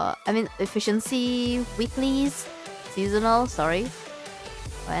 I mean efficiency weeklies, seasonal, sorry.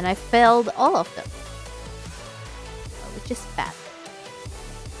 And I failed all of them. Which is bad.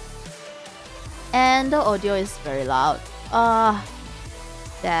 And the audio is very loud. Ah,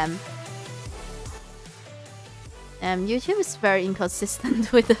 damn. YouTube is very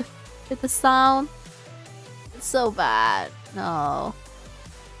inconsistent with the sound. It's so bad. No.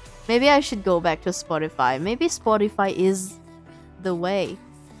 Maybe I should go back to Spotify. Maybe Spotify is the way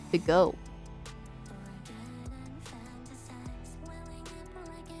to go.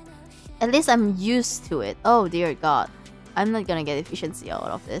 At least I'm used to it. Oh dear God. I'm not gonna get efficiency out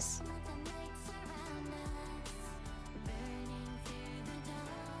of this.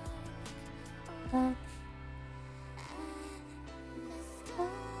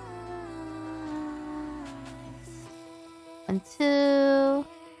 And two.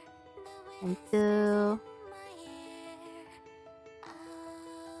 And two.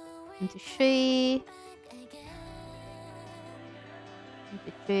 Into three.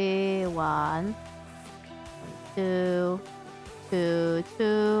 Into three. One. Two. Two.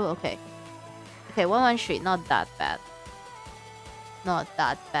 Two. Okay. Okay, 113. Not that bad. Not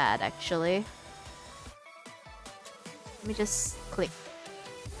that bad, actually. Let me just click.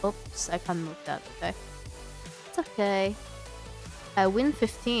 Oops, I can't move that. Okay. It's okay. I win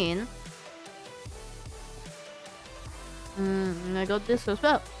 15. I got this as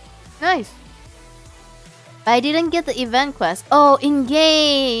well. Nice. But I didn't get the event quest. Oh, in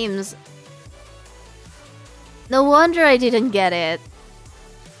games. No wonder I didn't get it.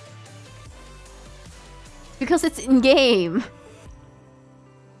 Because it's in game.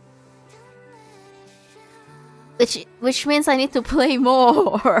 Which means I need to play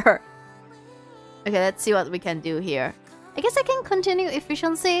more. Okay, let's see what we can do here. I guess I can continue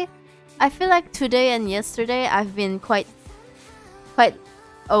efficiency. I feel like today and yesterday I've been quite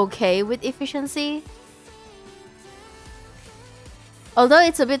okay with efficiency. Although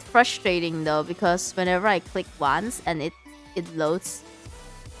it's a bit frustrating though, because whenever I click once and it loads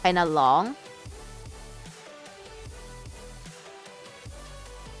kinda long.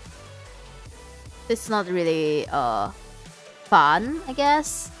 It's not really fun, I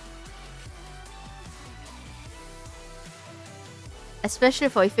guess. Especially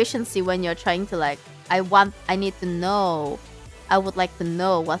for efficiency when you're trying to like, I would like to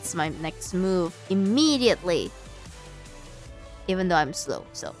know what's my next move immediately. Even though I'm slow,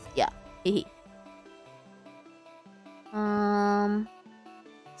 so yeah. Hehe.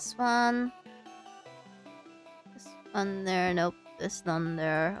 This one. This one there, nope. This one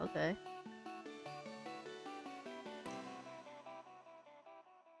there, okay.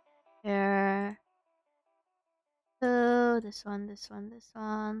 Here. So this one, this one, this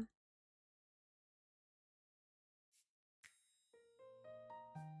one.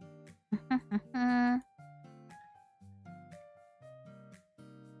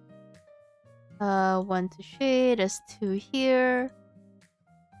 One to shade. There's two here.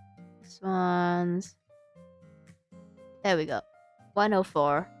 This one's. There we go.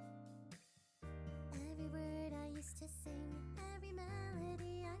 104.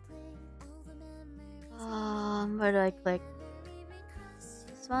 Where do I click?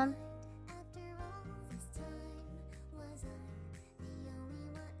 This one?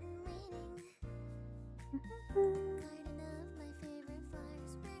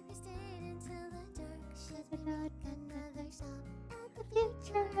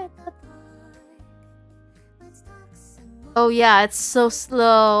 Oh yeah, it's so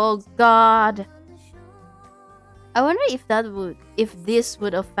slow. Oh god. I wonder if this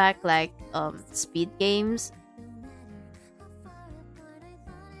would affect like speed games.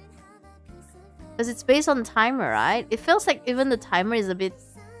 Because it's based on timer, right? It feels like even the timer is a bit...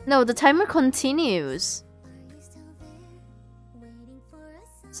 No, the timer continues.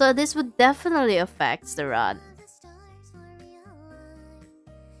 So this would definitely affect the run.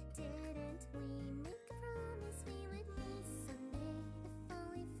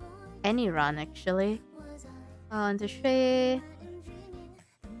 Any run, actually. On to 3.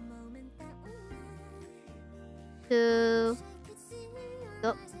 2.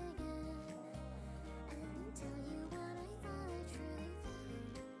 Go.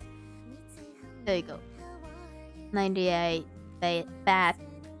 There you go. 98. Bad.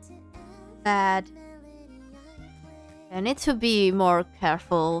 Bad. I need to be more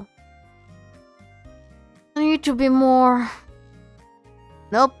careful. I need to be more...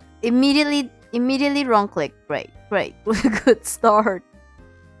 Nope. Immediately wrong click. Great. Good start.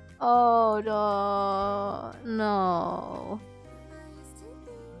 Oh no. No.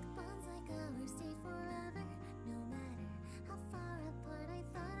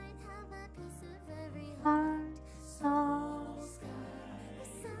 Where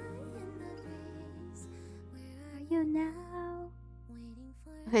are you now?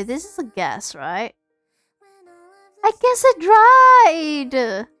 Okay, this is a guess, right? I guess it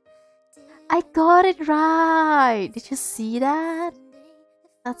right! I got it right! Did you see that?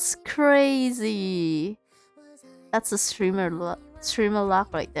 That's crazy! That's a streamer luck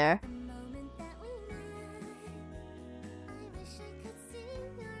right there.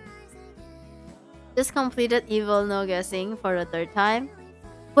 Just completed Evil No Guessing for the 3rd time.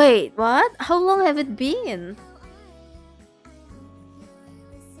 Wait, what? How long have it been?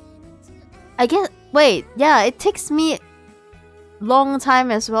 I guess. Wait, yeah, it takes me long time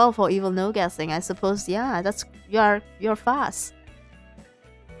as well for Evil No Guessing. I suppose, yeah, that's you're fast.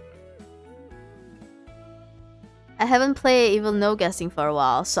 I haven't played Evil No Guessing for a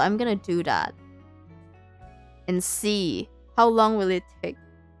while, so I'm gonna do that and see how long will it take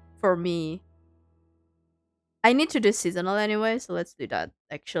for me. I need to do seasonal anyway, so let's do that,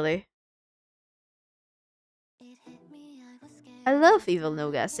 actually. I love Evil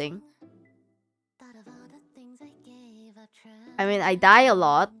No Guessing. I mean, I die a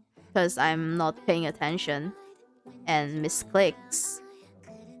lot because I'm not paying attention and misclicks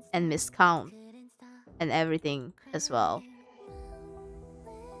and miscount and everything as well.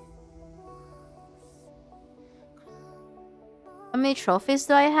 How many trophies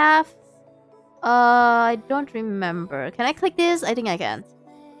do I have? I don't remember. Can I click this? I think I can.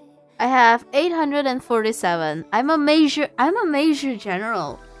 I have 847. I'm a major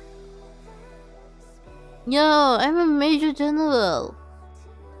general. Yo, I'm a major general.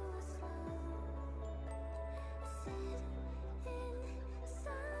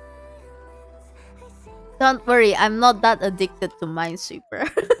 Don't worry, I'm not that addicted to MineSweeper.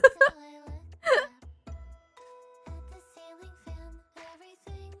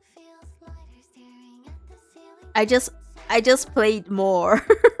 I just played more.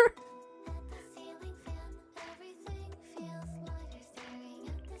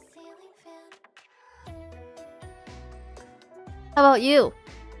 How about you?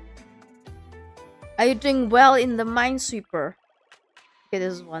 Are you doing well in the MineSweeper? Okay,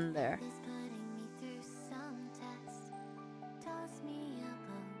 there's one there.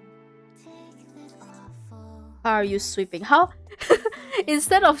 How are you sweeping? How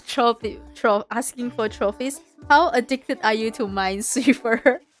instead of asking for trophies, how addicted are you to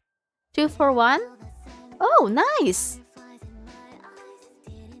MineSweeper? 2 for 1? Oh, nice!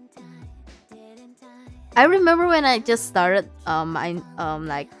 I remember when I just started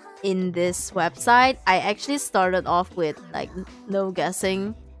like in this website, I actually started off with like no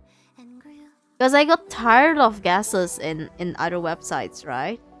guessing because I got tired of guesses in other websites,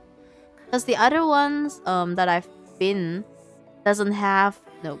 right? Because the other ones that I've been doesn't have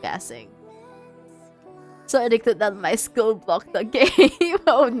no guessing. So addicted that my school blocked the game.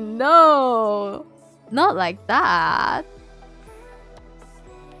 Oh no! Not like that.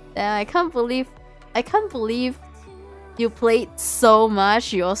 Damn, I can't believe you played so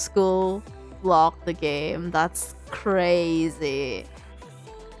much your school blocked the game. That's crazy.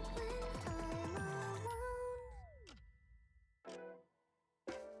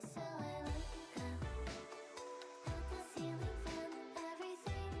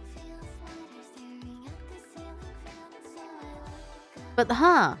 But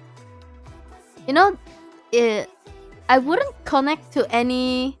you know, I wouldn't connect to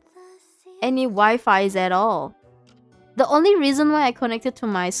any Wi-Fi's at all. The only reason why I connected to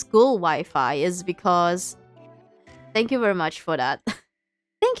my school Wi-Fi is because... Thank you very much for that.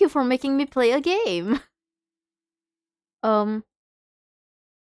 Thank you for making me play a game. The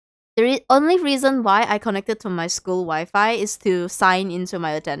only reason why I connected to my school Wi-Fi is to sign into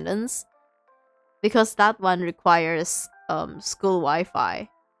my attendance. Because that one requires school Wi-Fi.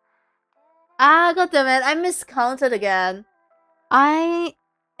 Ah, goddammit, I miscounted again. I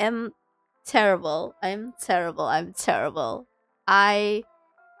am terrible. I'm terrible. I'm terrible. I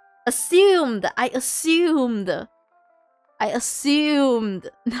assumed. No, I assumed.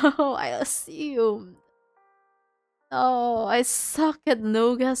 No, I suck at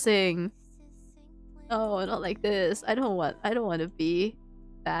no guessing. No, not like this. I don't want to be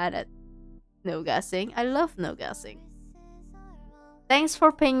bad at no guessing. I love no guessing. Thanks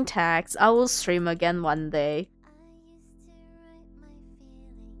for paying tax. I will stream again one day.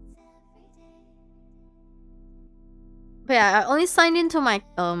 But yeah, I only signed into my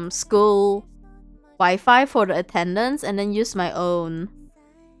school Wi-Fi for the attendance and then use my own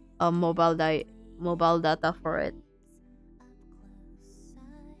mobile data for it.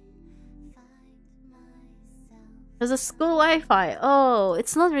 There's a school Wi-Fi. Oh,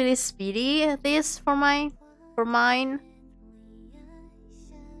 it's not really speedy. This for mine.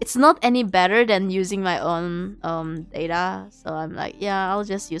 it's not any better than using my own data. So I'm like, yeah, I'll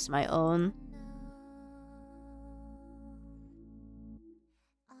just use my own.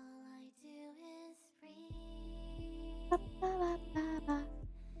 All I do is breathe. Sink into the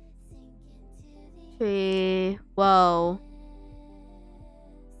Okay. Whoa.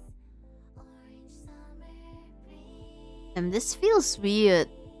 orange summer breeze. And this feels weird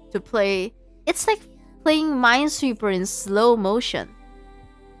to play. It's like playing MineSweeper in slow motion.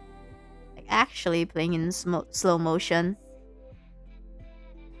 Like actually playing in slow motion.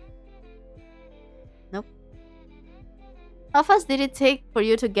 Nope. How fast did it take for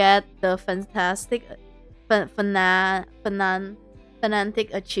you to get the fantastic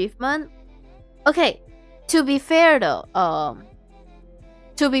Fanatic achievement? Okay, to be fair though,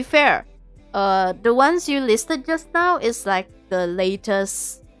 the ones you listed just now is like the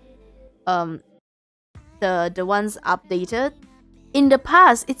latest, the ones updated. In the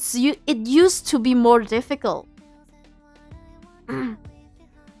past, it used to be more difficult.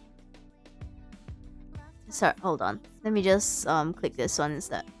 Sorry, hold on. Let me just click this one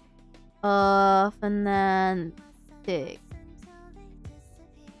instead. Fanatic.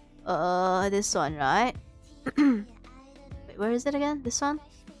 This one, right? Wait, where is it again? This one?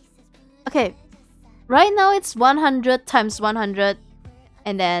 Okay. Right now it's 100 times 100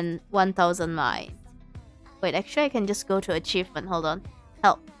 and then 1000 mine. Wait, actually I can just go to achievement. Hold on.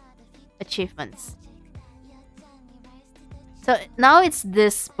 Help. Achievements. So now it's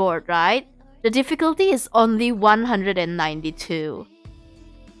this board, right? The difficulty is only 192.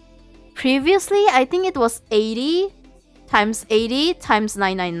 Previously, I think it was 80 times 80 times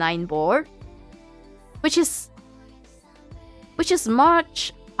 999 board, which is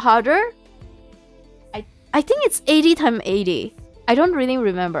much harder. I think it's 80 times 80. I don't really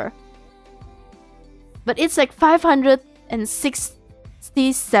remember. But it's like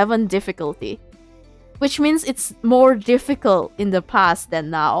 567 difficulty, which means it's more difficult in the past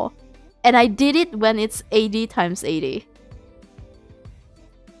than now. And I did it when it's 80 times 80.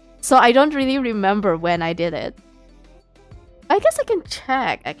 So I don't really remember when I did it. I guess I can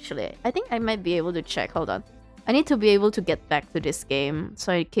check, actually. I think I might be able to check. Hold on. I need to be able to get back to this game,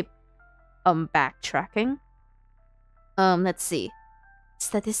 so I keep backtracking. Let's see.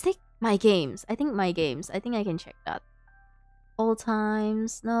 Statistic? My games. I think my games. I think I can check that. All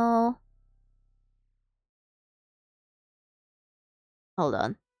times. No. Hold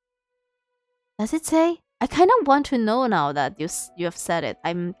on. Does it say? I kind of want to know now that you have said it.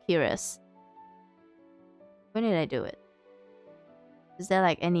 I'm curious. When did I do it? Is there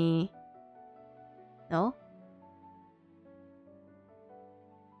like any... No?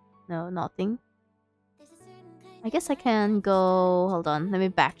 No, nothing. I guess I can go... Hold on, let me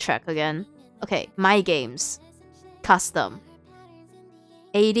backtrack again. Okay, my games. Custom.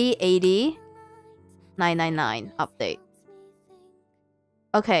 80, 80, 999, update.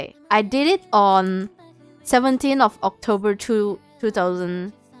 Okay, I did it on 17th of October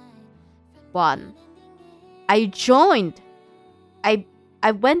 2001. I joined.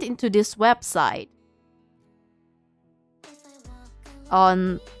 I went into this website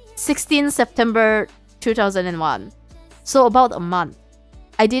on 16th September 2001. So about a month.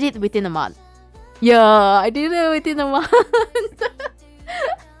 I did it within a month. Yeah, I did it within a month.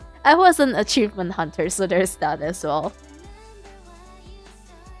 I was an achievement hunter, so there's that as well.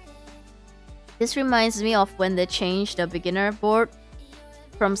 This reminds me of when they changed the beginner board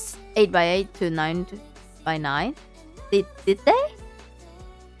from 8x8 to 9x9. Did they?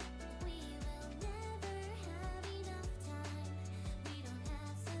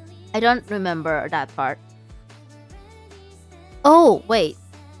 I don't remember that part. Oh, wait.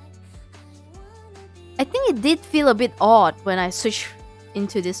 I think it did feel a bit odd when I switched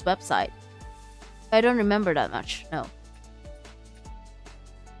into this website. I don't remember that much, no.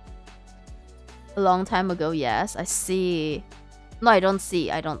 A long time ago, yes. I see. No, I don't see.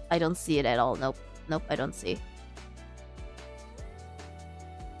 I don't see it at all. Nope. Nope, I don't see.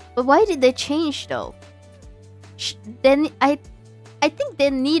 But why did they change though? Then I think they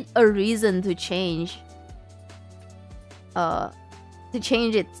need a reason to change. To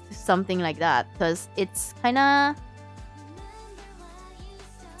change it to something like that, because it's kind of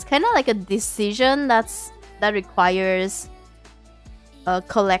like a decision that requires a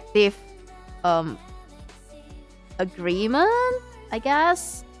collective agreement, I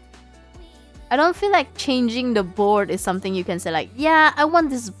guess. I don't feel like changing the board is something you can say like, yeah, I want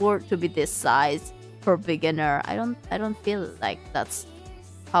this board to be this size for beginner. I don't feel like that's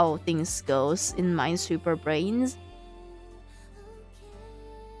how things goes in MineSweeper brains.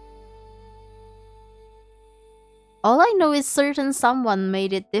 All I know is certain someone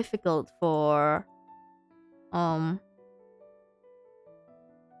made it difficult for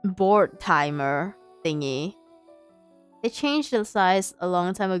board timer thingy. They changed the size a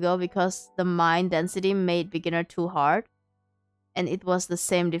long time ago because the mine density made beginner too hard. And it was the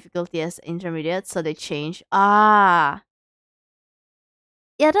same difficulty as intermediate, so they changed. Ah!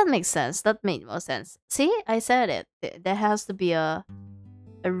 Yeah, that makes sense. That made more sense. See? I said it. There has to be a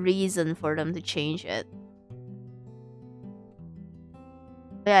reason for them to change it.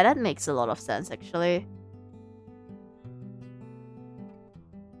 Yeah, that makes a lot of sense, actually.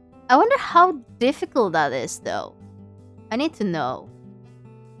 I wonder how difficult that is, though. I need to know.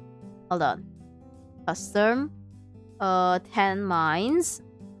 Hold on. Custom. 10 mines.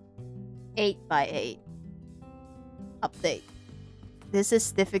 8 by 8. Update. This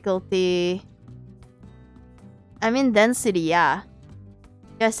is difficulty. I mean density, yeah.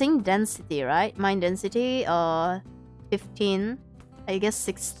 Guessing density, right? Mine density, 15. I guess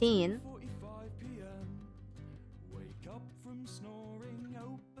 16.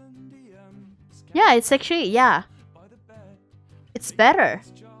 Yeah, it's actually, yeah. It's better.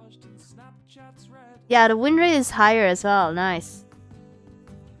 Yeah, the win rate is higher as well. Nice.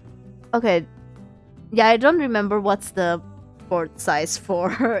 Okay. Yeah, I don't remember what's the board size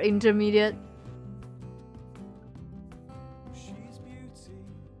for intermediate.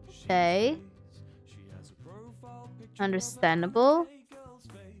 Okay. Understandable.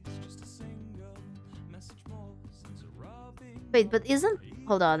 Wait, but isn't...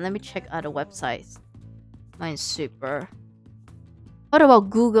 Hold on, let me check other websites. MineSweeper. What about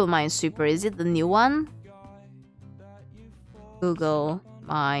Google MineSweeper? Is it the new one? Google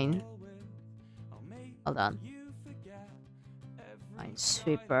Mine. Hold on.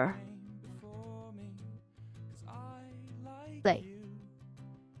 MineSweeper. Play.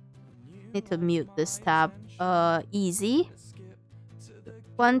 Need to mute this tab. Easy.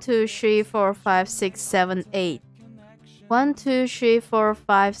 1, 2, 3, 4, 5, 6, 7, 8. 1, 2, 3, 4,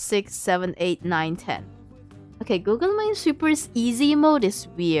 5, 6, 7, 8, 9, 10. Okay, Google MineSweeper's easy mode is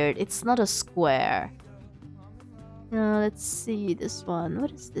weird. It's not a square. Let's see this one.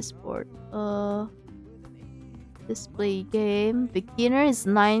 What is this board? Display game. Beginner is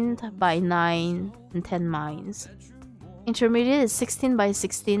 9 by 9 and 10 mines. Intermediate is 16 by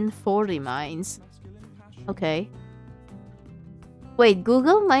 16, 40 mines. Okay. Wait,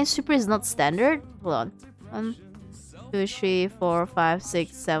 Google MineSweeper is not standard? Hold on. 1, 2, 3, 4, 5,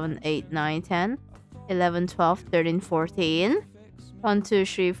 6, 7, 8, 9, 10. 11, 12, 13, 14. 1, 2,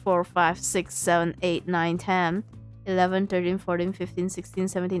 3, 4, 5, 6, 7, 8, 9, 10. 11, 13, 14, 15, 16,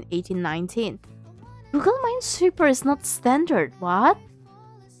 17, 18, 19. Google MineSweeper is not standard. What?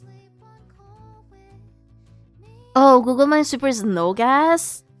 Oh, Google MineSweeper is no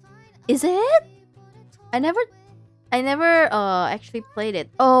gas? Is it? I never actually played it.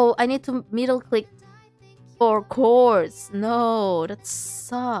 Oh, I need to middle click for chords. No, that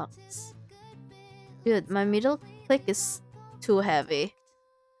sucks. Dude, my middle click is too heavy.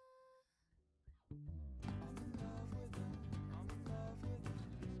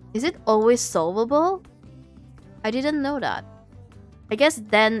 Is it always solvable? I didn't know that. I guess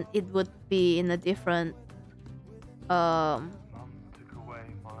then it would be in a different... Of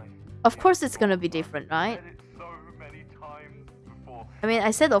course it's gonna be different, right? I mean,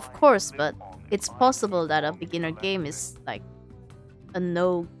 I said of course, but it's possible that a beginner game is like a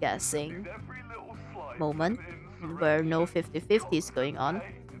no guessing moment where no 50-50 is going on.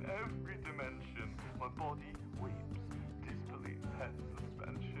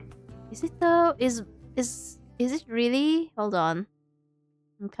 Is it though? Is it really? Hold on.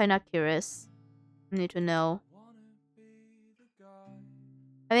 I'm kinda curious. I need to know.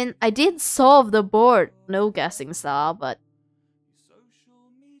 I mean, I did solve the board no guessing style, but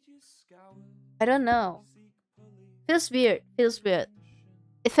I don't know. Feels weird. Feels weird.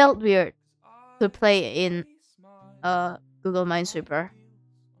 It felt weird to play in Google MineSweeper.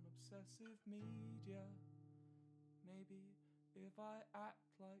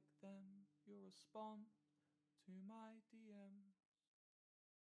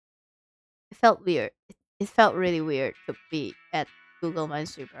 It felt weird. It felt really weird to be at Google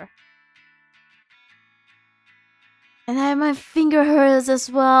MineSweeper. And my finger hurts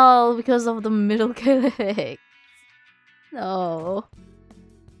as well because of the middle click. No.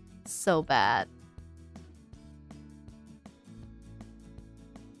 So bad.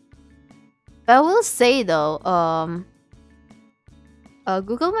 But I will say though,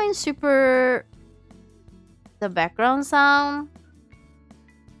 Google MineSweeper, the background sound,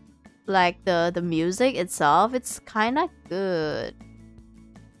 like the music itself, it's kind of good.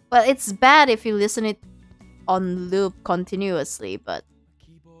 But it's bad if you listen it on loop continuously, but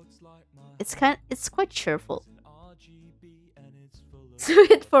it's quite cheerful.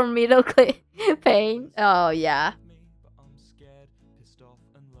 Sweet for middle click pain. Oh yeah.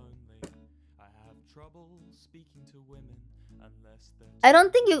 I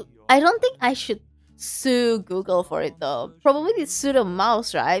don't think I should sue Google for it though. Probably sue the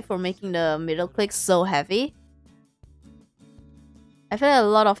mouse, right? For making the middle clicks so heavy. I feel like a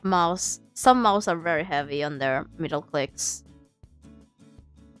lot of some mouse are very heavy on their middle clicks.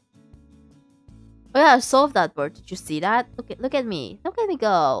 Oh yeah, I solved that board. Did you see that? Look at me. Look at me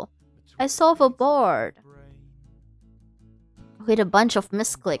go. I solved a board. With a bunch of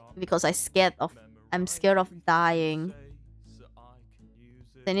misclick because I'm scared of dying.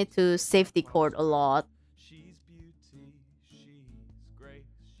 I need to safety cord a lot.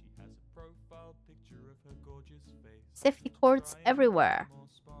 Safety cords everywhere.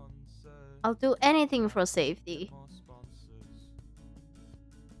 I'll do anything for safety.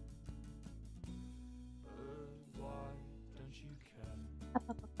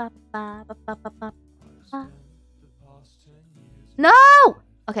 No!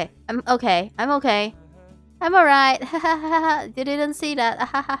 Okay, I'm okay. I'm okay. I'm alright. You didn't see that.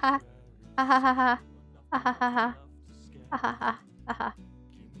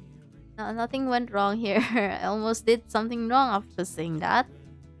 No, nothing went wrong here. I almost did something wrong after saying that.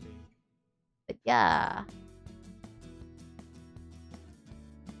 But yeah.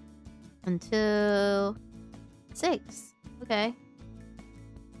 1, 2, 6. Okay.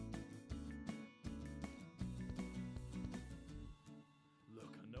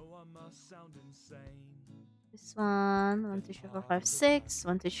 This one. 1, 2, 3, 4, 5, 6.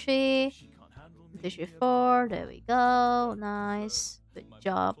 1, 2, 3. 1, 2, 3, 4. There we go. Nice. Good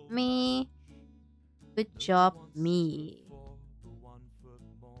job, me. Good job, me.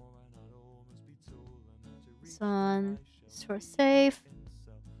 This one is for safe.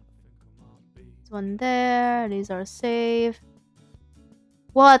 This one there. These are safe.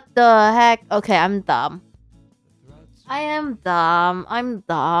 What the heck? Okay, I'm dumb. I am dumb. I'm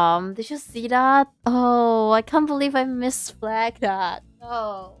dumb. Did you see that? Oh, I can't believe I misflagged that.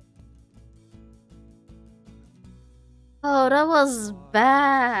 Oh. Oh, that was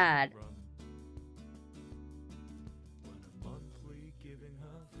bad.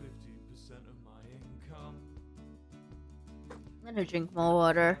 I'm gonna drink more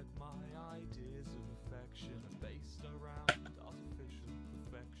water.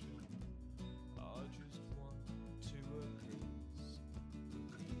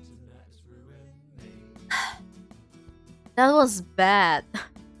 That was bad.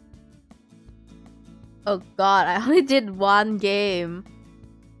 Oh god, I only did one game.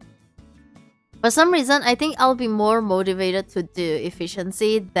 For some reason, I think I'll be more motivated to do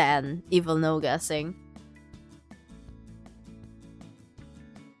efficiency than evil no guessing.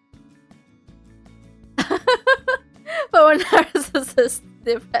 But when narcissist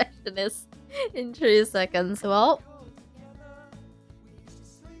depression is in 3 seconds, well...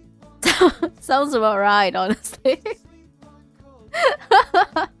 sounds about right, honestly.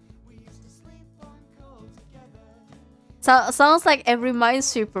 So sounds like every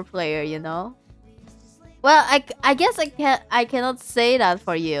MineSweeper player, you know. Well, I guess I cannot say that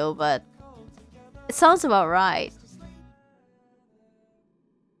for you, but it sounds about right.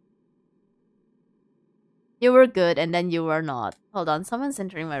 You were good, and then you were not. Hold on, someone's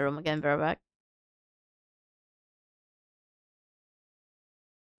entering my room again. Be right back.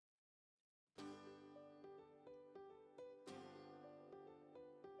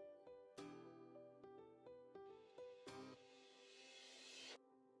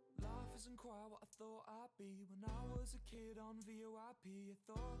 When I was a kid on VOIP, I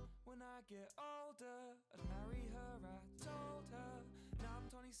thought when I get older I'd marry her. I told her now I'm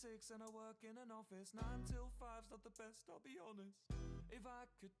 26 and I work in an office. 9 till 5's not the best, I'll be honest. If I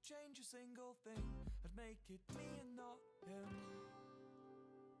could change a single thing, I'd make it me and not him.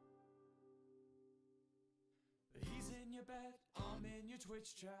 He's in your bed, I'm in your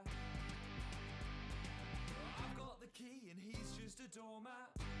Twitch chat. I've got the key and he's just a doormat.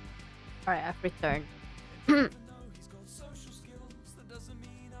 Alright, I've returned.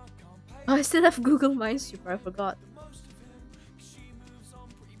 Oh, I still have Google MineSweeper, I forgot.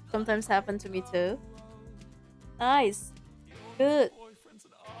 Sometimes happen to me too. Nice. Good.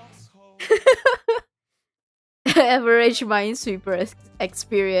 Average MineSweeper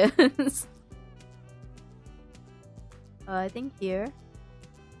experience. I think here.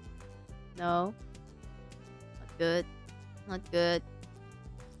 No. Not good. Not good.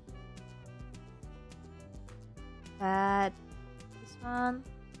 Bad. This one.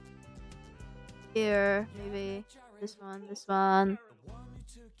 Here, maybe this one, this one.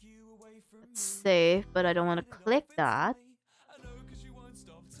 Let's save, but I don't want to click that.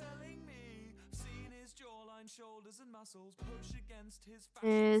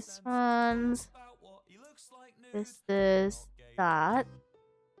 This one's this, that.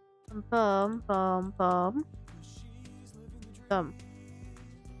 Bum, bum, bum. Bum.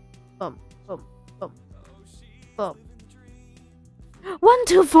 Bum, bum, bum. Bum. 1,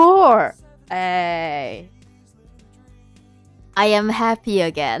 2, 4! Hey. I am happy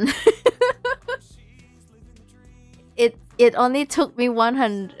again. It only took me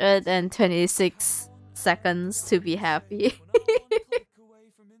 126 seconds to be happy.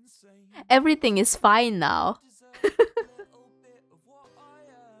 Everything is fine now.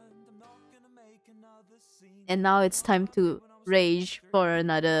 And now it's time to rage for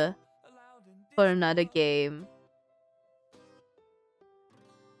another game.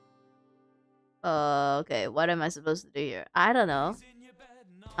 Okay, what am I supposed to do here? I don't know.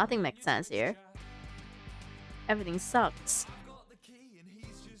 Nothing makes sense here. Everything sucks.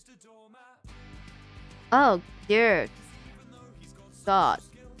 Oh dear God,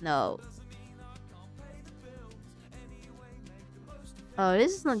 no. Oh,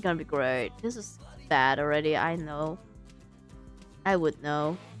 this is not gonna be great. This is bad already, I know. I would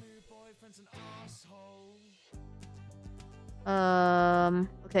know.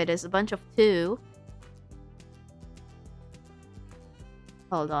 Okay, there's a bunch of 2.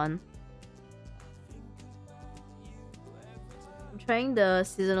 Hold on. I'm trying the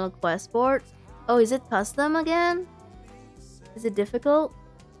seasonal quest board. Oh, is it custom again? Is it difficult?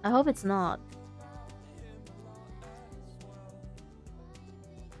 I hope it's not.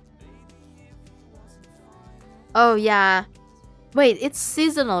 Oh, yeah. Wait, it's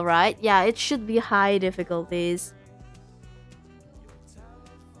seasonal, right? Yeah, it should be high difficulties.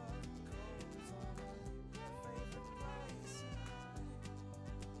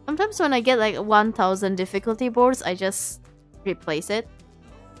 Sometimes when I get like 1000 difficulty boards, I just replace it.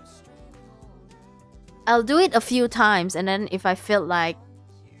 I'll do it a few times, and then if I feel like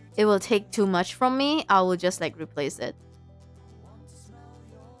it will take too much from me, I will just like replace it.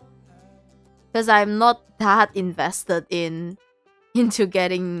 Because I'm not that invested into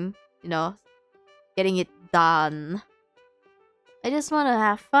getting, you know, getting it done. I just want to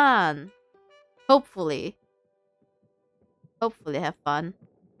have fun. Hopefully. Hopefully have fun.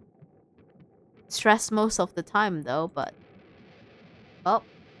 Stress most of the time though, but... Oh.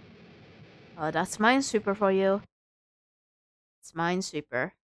 Oh, that's MineSweeper for you. It's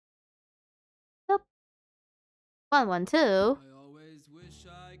MineSweeper. Yep. 112.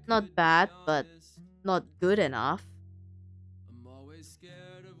 Not bad, but not good enough. I'm always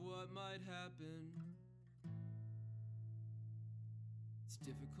scared of what might happen. It's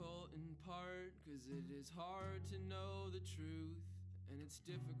difficult in part because it is hard to know the truth. And it's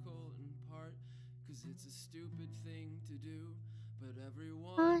difficult in part because it's a stupid thing to do. But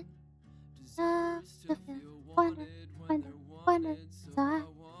everyone deserves to feel wanted when they're wanted. So I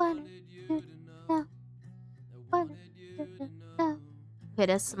wanted you to know. I wanted you to know. Okay,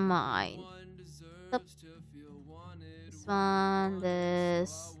 that's mine. Yep. This one,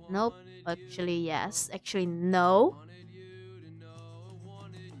 this... Nope. Actually, yes. Actually, no.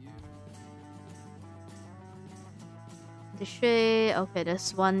 The shade. Okay,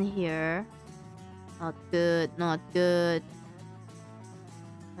 there's one here. Not good, not good.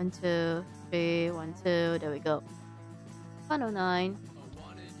 1, 2, 3, 1, 2. There we go. 109.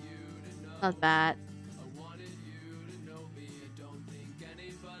 Not bad.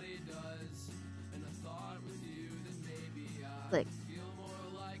 Click.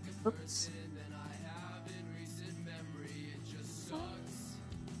 Oops.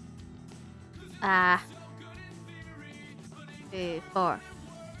 Ah. 3, 4.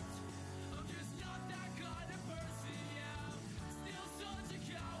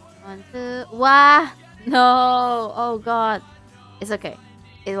 One, two. Wow. No. Oh God. It's okay.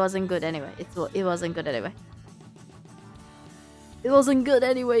 It wasn't good anyway. It wasn't good anyway. It wasn't good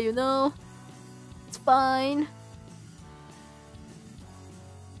anyway, you know. It's fine.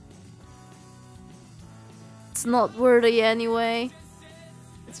 It's not worthy anyway.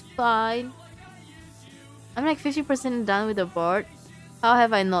 It's fine. I'm like 50% done with the board. How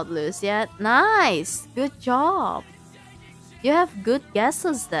have I not lose yet? Nice! Good job! You have good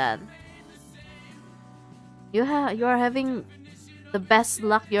guesses then. You are having the best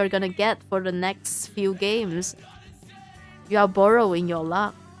luck you're gonna get for the next few games. You are borrowing your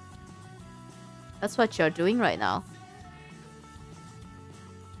luck. That's what you're doing right now.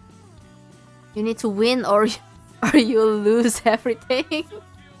 You need to win or you'll lose everything.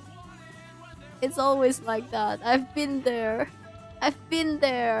 It's always like that. I've been there. I've been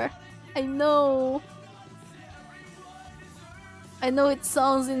there. I know. I know it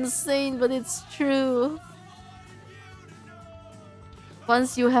sounds insane, but it's true.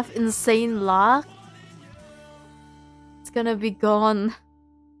 Once you have insane luck, it's gonna be gone.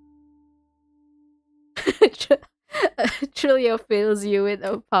 Trillia fills you with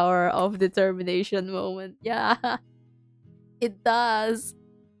a power of determination moment. Yeah, it does.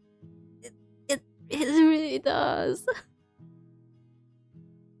 It really does.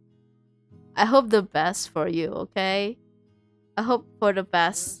 I hope the best for you, okay? I hope for the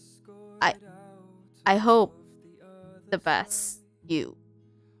best. I hope the best you.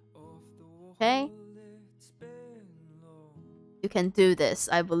 Okay? You can do this.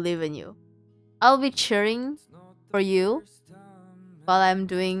 I believe in you. I'll be cheering for you while I'm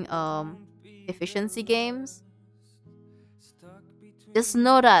doing efficiency games. Just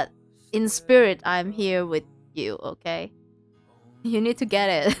know that in spirit I'm here with you, okay? You need to get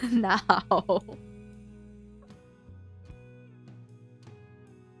it now.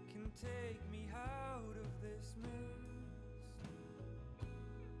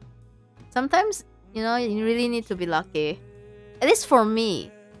 Sometimes, you know, you really need to be lucky. At least for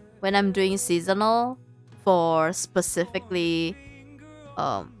me, when I'm doing seasonal for specifically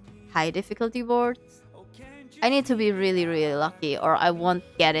high difficulty boards, I need to be really, really lucky or I won't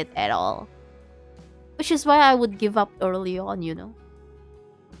get it at all. Which is why I would give up early on, you know.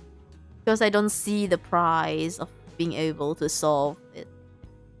 Because I don't see the prize of being able to solve it.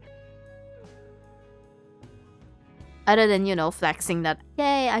 Other than, you know, flexing that,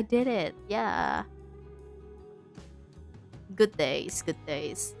 yay, I did it. Yeah. Good days, good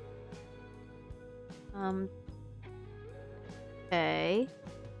days. Okay.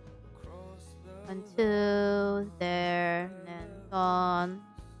 1, 2, there, and then gone.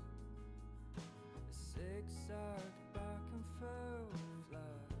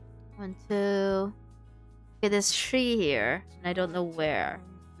 1, 2. Okay, there's 3 here, and I don't know where.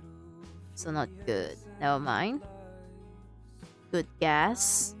 So not good. Never mind. Good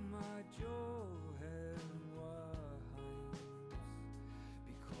guess.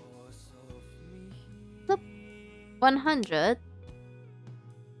 Look, 100.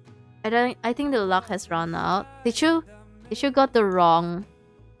 I think the luck has run out. Did you got the wrong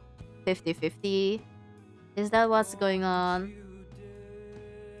 50-50? Is that what's going on?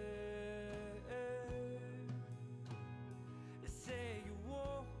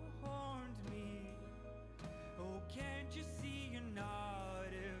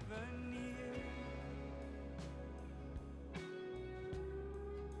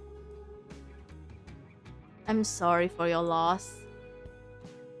 I'm sorry for your loss.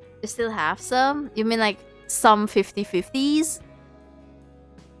 You still have some? You mean like some 50-50s?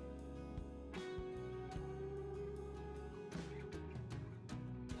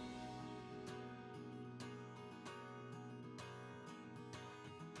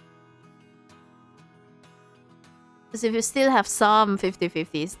 Because if you still have some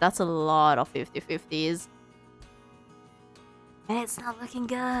 50-50s, that's a lot of 50-50s. And it's not looking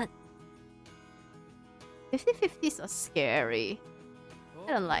good. 50-50s are scary.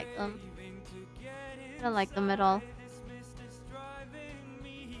 I don't like them. I don't like them at all.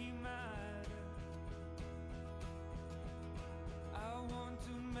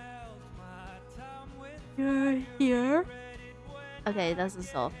 You're here? Okay, it doesn't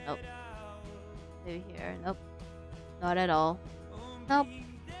solve. Nope. Maybe here. Nope. Not at all. Nope.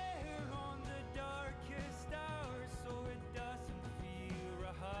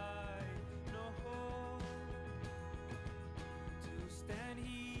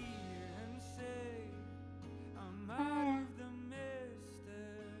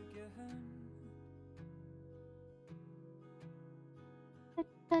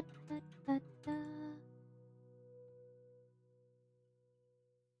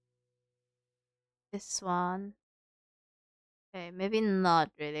 This one. Okay, maybe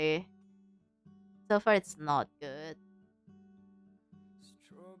not really. So far it's not good.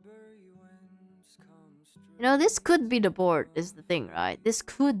 You know, this could be the board is the thing, right? This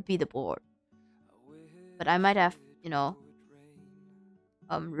could be the board. But I might have, you know,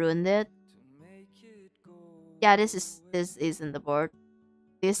 ruined it. Yeah, this isn't the board.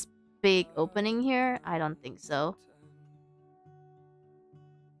 This big opening here, I don't think so.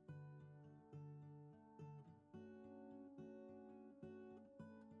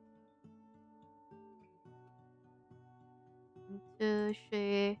 One, 2,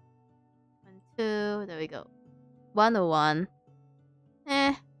 3. 1, 2. There we go. 101.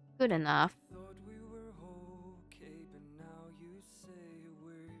 Good enough.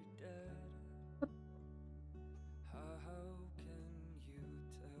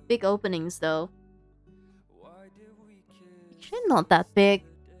 big openings though. Actually, not that big.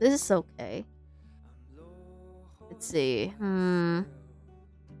 This is okay. Let's see.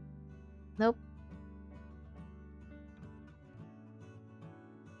 Nope.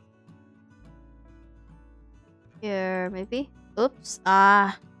 Here, maybe? Oops.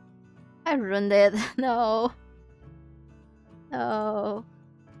 Ah. I ruined it. No. No.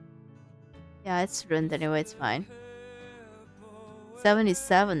 Yeah, it's ruined anyway. It's fine.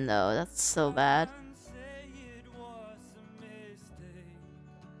 77 though. That's so bad.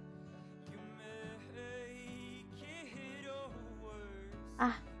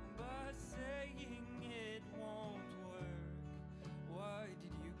 Ah.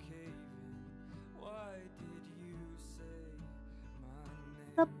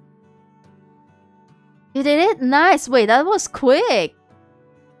 Stop. You did it? Nice. Wait, that was quick.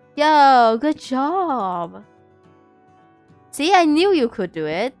 Yo, good job. See, I knew you could do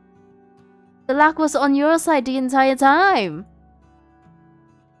it. The luck was on your side the entire time.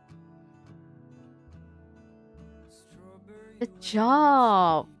 Good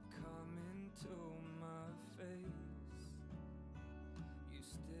job.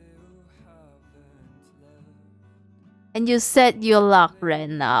 And you said your luck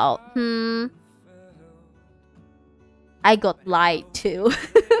ran out. I got lied to.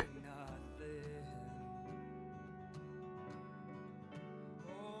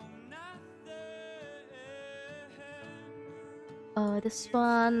 This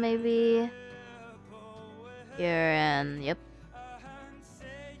one maybe. Here and yep.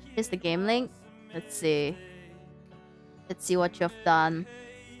 Here's the game link. Let's see. Let's see what you've done.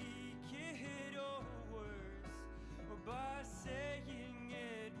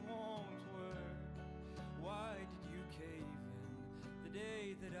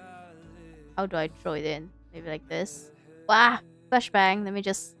 How do I throw it in? Maybe like this. Wow! Flashbang. Let me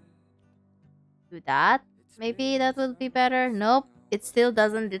just do that. Maybe that will be better. Nope. It still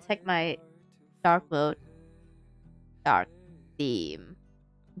doesn't detect my dark mode. Dark theme.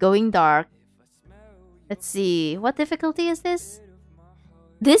 Going dark. Let's see. What difficulty is this?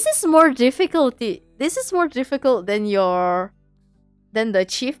 This is more difficulty. This is more difficult than the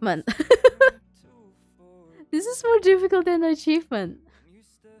achievement. This is more difficult than the achievement.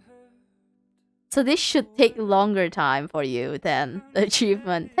 So this should take longer time for you than the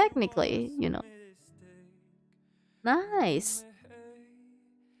achievement, technically, you know. Nice.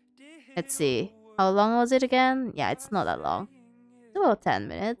 Let's see. How long was it again? Yeah, it's not that long. It's about 10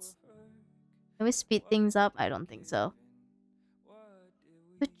 minutes. Can we speed things up? I don't think so.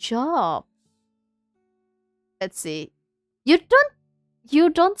 Good job. Let's see. You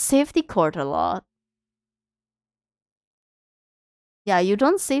don't safety court a lot. Yeah, you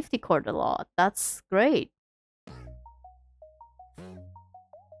don't safety court a lot. That's great.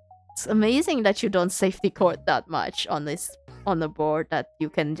 It's amazing that you don't safety court that much on the board, that you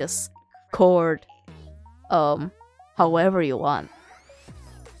can just court however you want.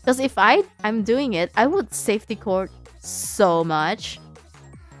 Because if I'm doing it, I would safety court so much.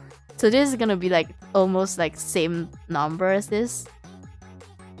 So this is gonna be like almost like same number as this.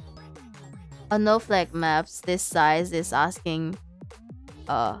 On no flag maps, this size is asking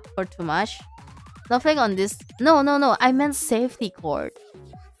for too much. No flag on this. No, I meant safety court,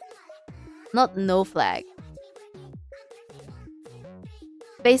 not no flag.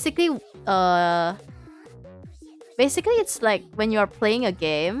 Basically, it's like when you're playing a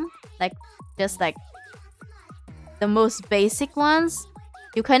game, like just like the most basic ones,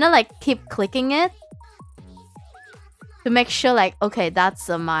 you kind of like keep clicking it to make sure like, okay, that's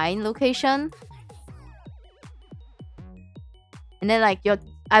a mine location. And then like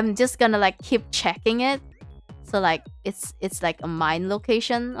I'm just gonna like keep checking it. So like it's like a mine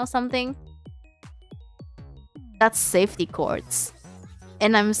location or something. That's safety courts.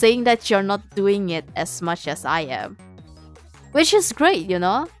 And I'm saying that you're not doing it as much as I am. Which is great, you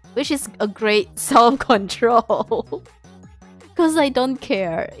know? Which is a great self-control. Because I don't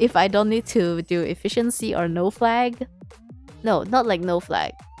care if I don't need to do efficiency or no flag. No, not like no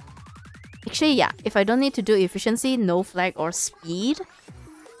flag. Actually, yeah, if I don't need to do efficiency, no flag, or speed,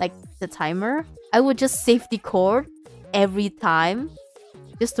 like the timer, I would just safety court every time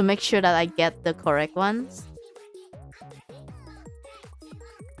just to make sure that I get the correct ones.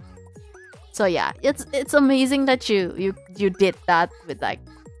 So yeah, it's amazing that you did that with like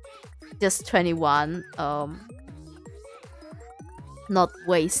just 21 not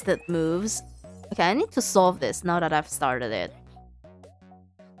wasted moves. Okay, I need to solve this now that I've started it.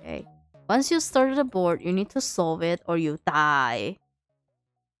 Okay. Once you started a board, you need to solve it or you die.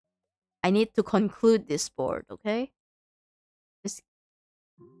 I need to conclude this board, okay?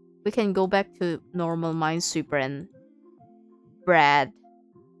 We can go back to normal MineSweeper and Brad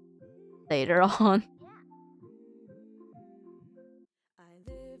later on.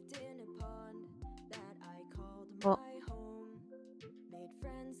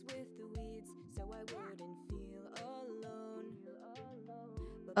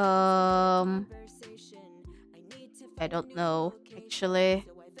 Oh. I don't know, actually.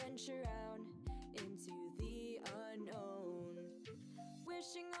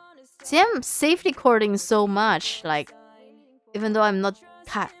 See, I'm safety cording so much, like, even though I'm not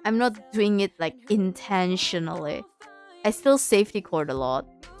doing it like intentionally, I still safety cord a lot,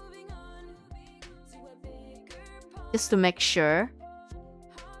 just to make sure.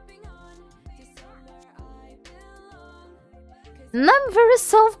 And I'm very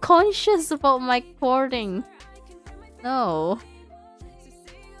self-conscious about my cording. No.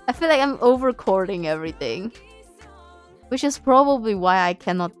 I feel like I'm over-cording everything. Which is probably why I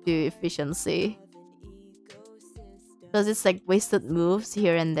cannot do efficiency. Because it's like wasted moves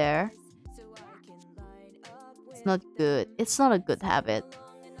here and there. It's not good. It's not a good habit.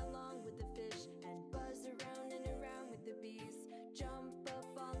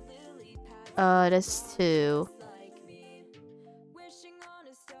 That's 2.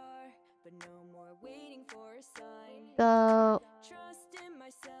 So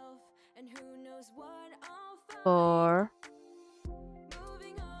 4.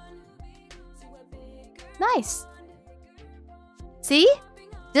 Nice. See?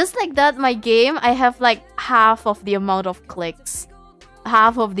 Just like that, my game, I have like half of the amount of clicks.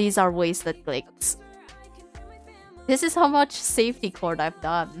 Half of these are wasted clicks. This is how much safety cord I've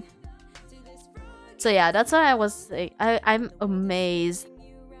done. So yeah, that's why I was like, I'm amazed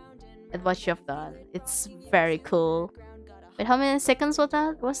at what you've done. It's very cool. Wait, how many seconds was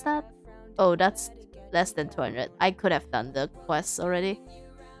that? Oh, that's less than 200. I could have done the quest already.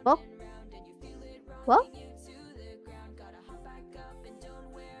 Well.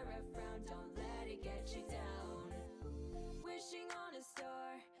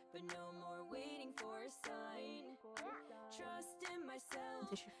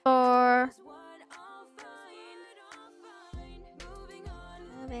 Four.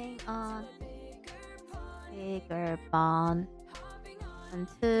 Moving on. Bigger bond. 1,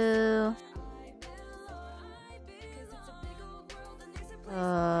 2.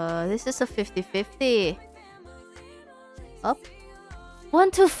 This is a 50-50. Up.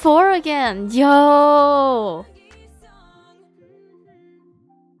 1 to 4 again. Yo.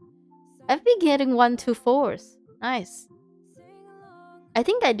 I've been getting 1 to 4s. Nice. I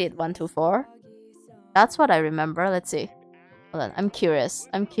think I did 1 to 4. That's what I remember. Let's see. Hold on. I'm curious.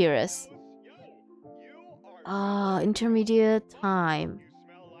 Intermediate time.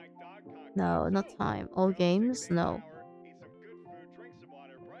 No, not time. All games? No.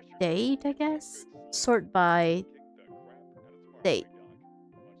 Date, I guess? Sort by date.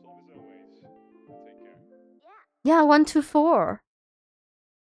 Yeah, 1 to 4.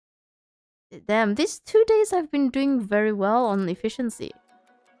 Damn, these 2 days I've been doing very well on efficiency.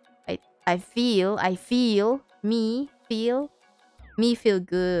 I feel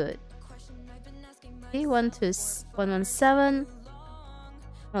good. Okay, 117,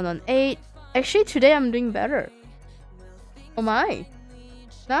 118. Actually, today I'm doing better. Oh my.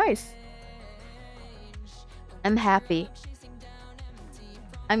 Nice. I'm happy.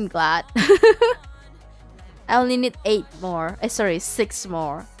 I'm glad. I only need 8 more. Sorry, 6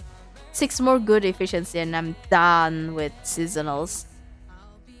 more. 6 more good efficiency and I'm done with seasonals.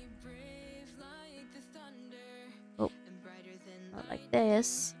 Oh, not like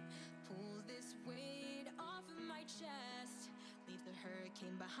this.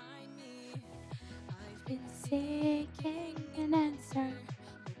 Seeking an answer.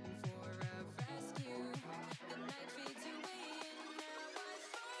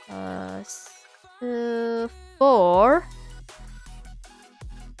 4.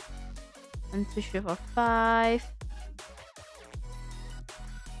 1, 2, 3, 4, 5.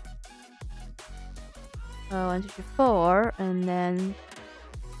 1, 2, 3, 4, and then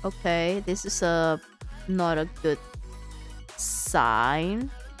okay, this is not a good sign.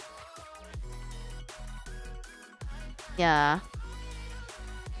 Yeah,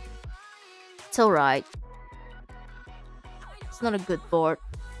 it's alright. It's not a good board.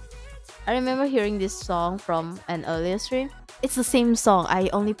 I remember hearing this song from an earlier stream. It's the same song. I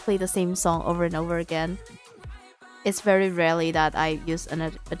only play the same song over and over again. It's very rarely that I use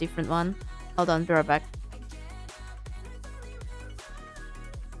a different one. Hold on, be right back.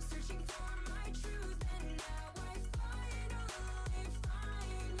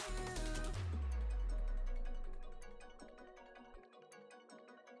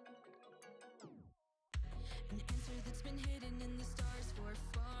 An answer that's been hidden in the stars for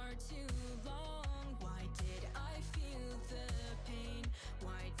far too long. Why did I feel the pain?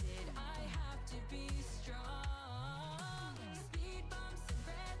 Why did I have to be strong? Speed bumps and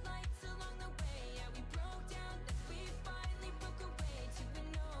red lights along the way. Yeah, we broke down, then we finally broke away to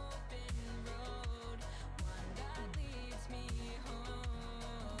an open road, one that leads me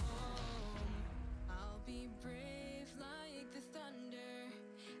home. I'll be brave like the thunder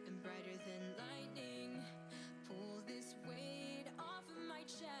and brighter than lightning. Pull this weight off of my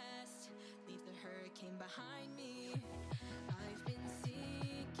chest, leave the hurricane behind me. I've been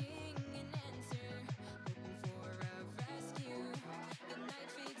seeking an answer, looking for a rescue. The night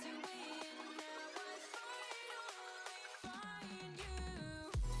fades away and now I finally find you.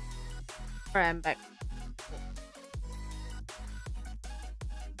 Alright, I'm back.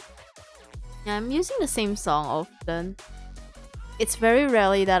 Yeah, I'm using the same song often. It's very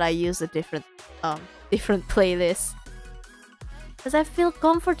rarely that I use a different playlist. Because I feel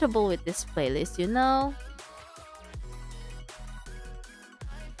comfortable with this playlist, you know?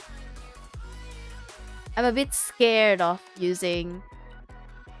 I'm a bit scared of using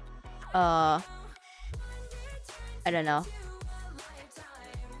I don't know.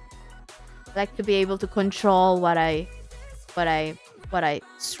 I like to be able to control what I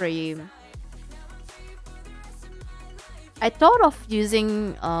stream. I thought of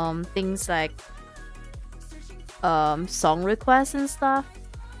using things like song requests and stuff,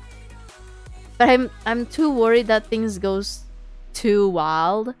 but I'm too worried that things goes too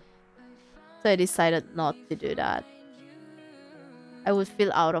wild, so I decided not to do that. I would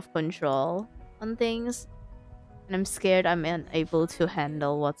feel out of control on things, and I'm scared I'm unable to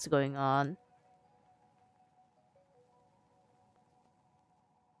handle what's going on.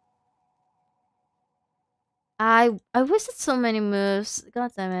 I wasted so many moves.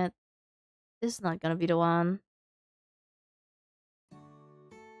 God damn it. This is not gonna be the one.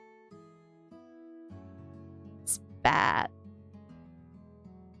 It's bad.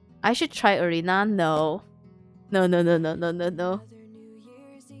 I should try Arena? No. No, no, no, no, no, no, no.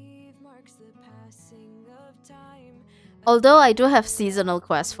 Although I do have seasonal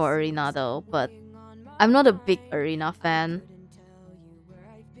quests for Arena though, but I'm not a big Arena fan.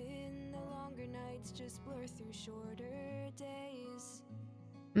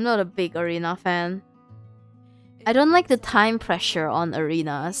 I'm not a big Arena fan. I don't like the time pressure on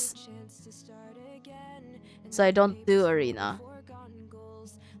arenas, so I don't do Arena.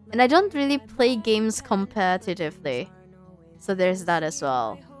 And I don't really play games competitively, so there's that as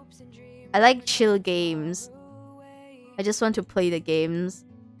well. I like chill games. I just want to play the games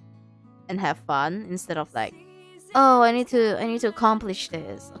and have fun instead of like, oh, I need to accomplish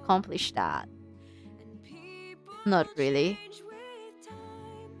this, accomplish that. Not really.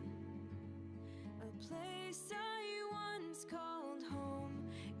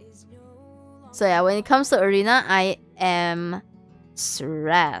 So yeah, when it comes to Arena, I am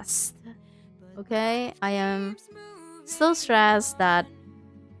stressed. Okay? I am so stressed that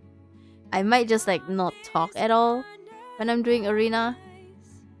I might just like not talk at all when I'm doing Arena.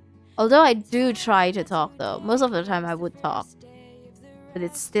 Although I do try to talk though. Most of the time I would talk. But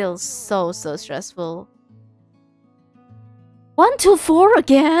it's still so stressful. 124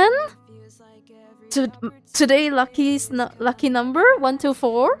 again? Today lucky number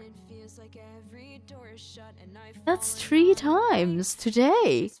 124? That's 3 times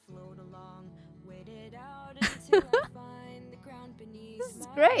today. This is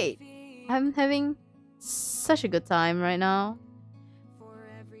great. I'm having such a good time right now.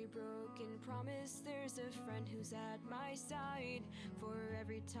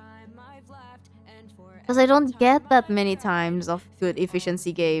 Because I don't get that many times of good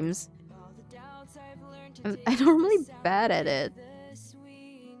efficiency games. I'm normally bad at it.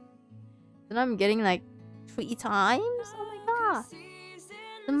 And I'm getting like 3 times? Oh my god.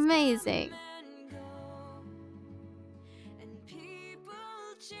 It's amazing.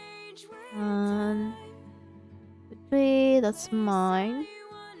 1, 2, 3, that's mine.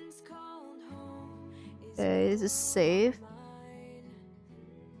 Okay, this is safe.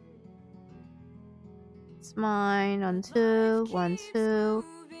 It's mine. 1, 2, 1, 2.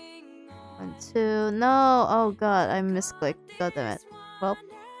 1, 2. No! Oh god, I misclicked. God damn it. Well.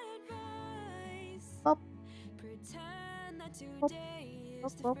 Well.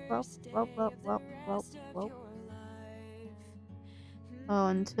 Well.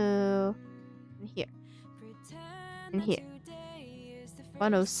 1, 2. And here. And here.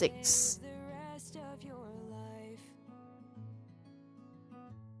 106.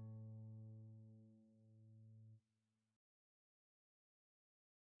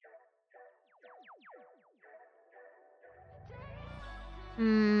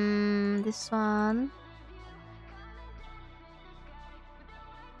 This one.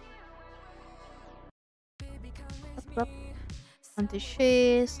 Up.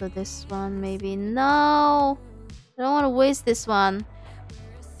 23, so this one maybe no. I don't want to waste this one.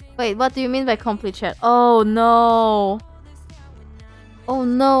 Wait, what do you mean by complete chat? Oh no. Oh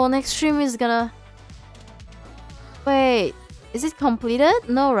no, next stream is gonna... Wait, is it completed?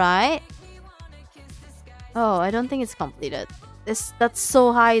 No, right? Oh, I don't think it's completed. That's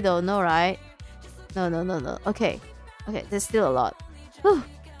so high though, no, right? No. Okay. Okay, there's still a lot. Whew.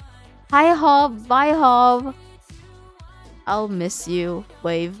 Hi Hob, bye Hob. I'll miss you,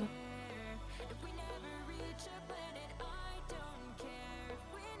 Wave.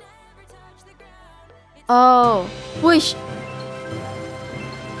 Oh, whoosh!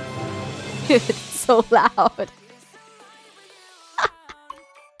 It's so loud.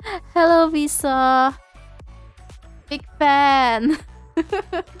 Hello, Visa. Big fan.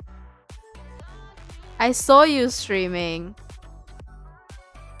 I saw you streaming.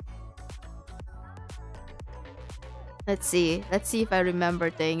 Let's see if I remember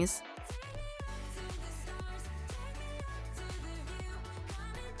things.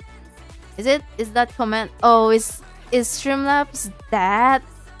 Is that comment? Oh, is Streamlabs that?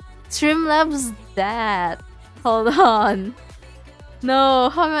 Streamlabs that? Hold on. No,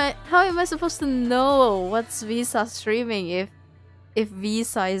 how am I supposed to know what's Visa streaming if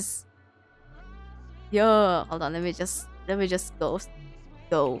Visa is... Yo, hold on, let me just go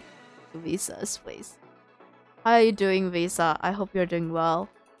to Visa's place. How are you doing, Visa? I hope you're doing well.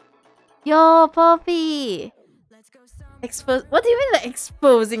 Yo, Poppy! What do you mean by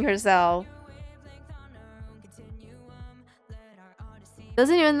exposing herself?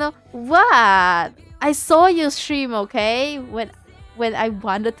 Doesn't even know what? I saw you stream, okay? When I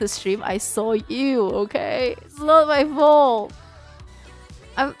wanted to stream, I saw you, okay? It's not my fault.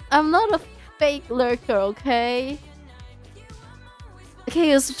 I'm not a fake lurker, okay? Okay,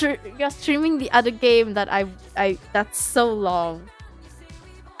 you're streaming the other game that that's so long.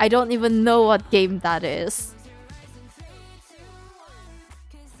 I don't even know what game that is.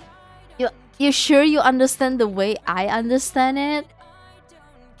 You sure you understand the way I understand it?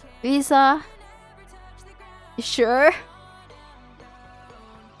 Visa? You sure?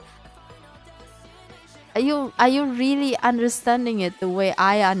 Are you really understanding it the way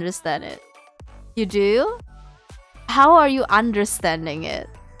I understand it? You do? How are you understanding it?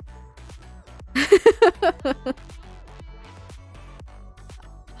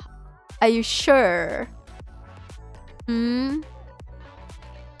 Are you sure?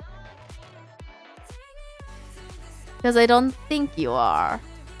 Because I don't think you are.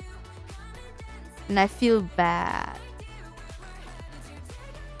 And I feel bad.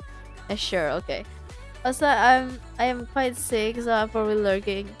 Sure, okay. Also, I am quite sick, so I'm probably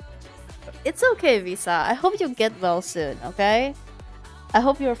lurking. It's okay, Visa. I hope you get well soon, okay? I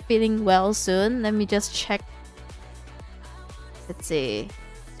hope you're feeling well soon. Let me just check. Let's see.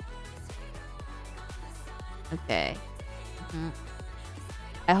 Okay.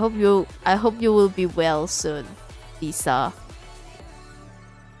 I hope you will be well soon, Visa.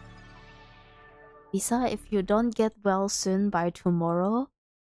 Visa, if you don't get well soon by tomorrow,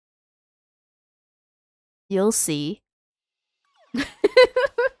 you'll see.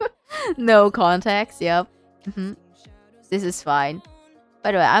 No context, yep. This is fine.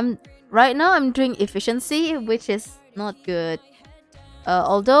 By the way, right now I'm doing efficiency, which is not good.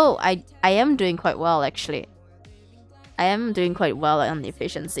 Although I am doing quite well actually. I am doing quite well on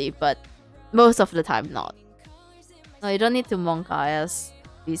efficiency, but most of the time not. No, you don't need to monkai us,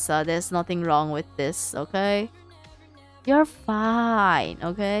 Visa. There's nothing wrong with this, okay? You're fine,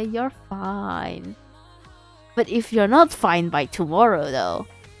 okay? You're fine. But if you're not fine by tomorrow though...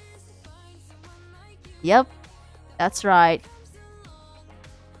 Yep, that's right.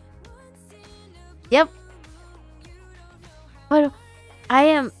 Yep. But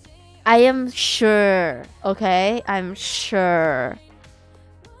I am sure, okay? I'm sure.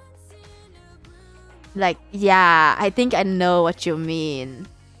 Like, yeah, I think I know what you mean.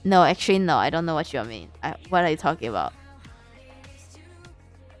 No, actually, no, I don't know what you mean. What are you talking about?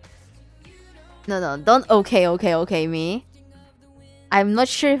 No, don't okay me. I'm not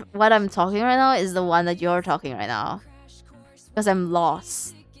sure if what I'm talking right now is the one that you're talking right now. Because I'm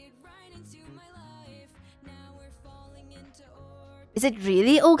lost. Is it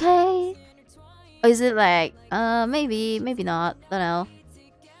really okay? Or is it like, maybe not, don't know.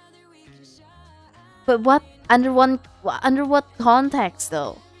 But what, under what context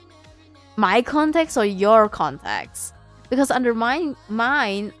though? My context or your context? Because under mine,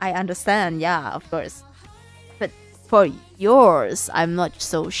 I understand, yeah, of course. But For yours, I'm not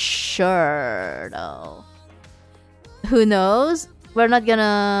so sure though. Who knows? We're not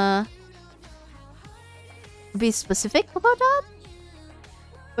gonna be specific about that.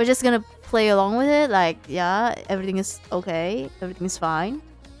 We're just gonna play along with it. Like, yeah, everything is okay. Everything is fine.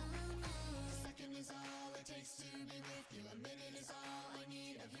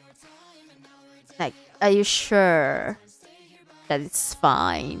 Like, are you sure that it's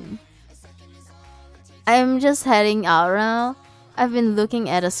fine? I'm just heading out now. I've been looking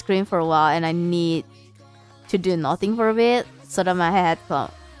at a screen for a while and I need to do nothing for a bit so that my head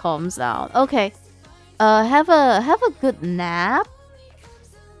calms down. Okay. Have a good nap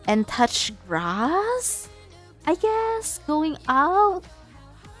and touch grass, I guess. Going out.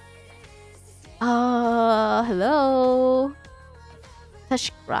 Hello.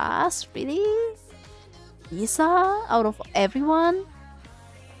 Touch grass, really? Visa out of everyone?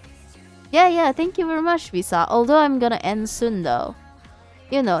 Yeah, thank you very much, Visa. Although I'm gonna end soon though.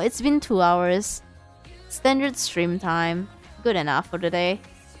 You know, it's been 2 hours. Standard stream time. Good enough for the day.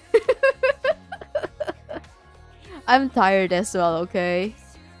 I'm tired as well, okay?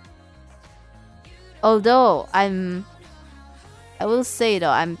 Although I will say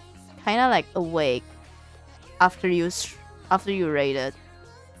though, I'm kinda like awake after you raided.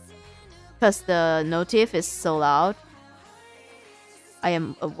 Because the notif is so loud. I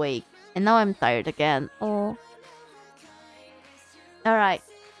am awake. And now I'm tired again. Oh. Alright.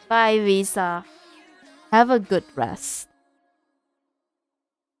 Bye, Visa. Have a good rest.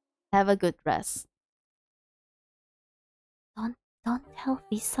 Have a good rest. Don't tell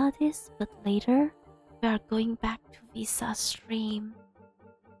Visa this, but later we are going back to Visa's stream.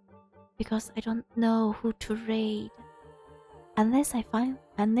 Because I don't know who to raid. Unless I find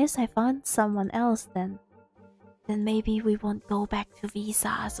someone else, then maybe we won't go back to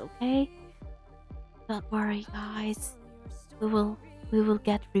Visa's, okay? Don't worry, guys. We will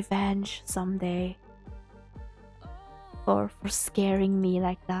get revenge someday for scaring me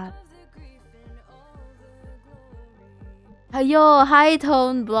like that. Yo, hi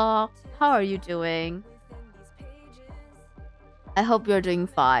Tone Block. How are you doing? I hope you're doing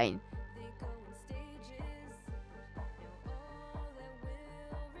fine.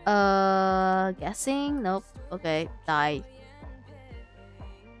 Guessing? Nope. Okay, die.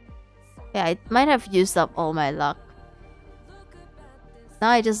 Yeah, I might have used up all my luck. Now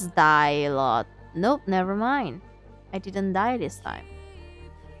I just die a lot. Nope, never mind. I didn't die this time.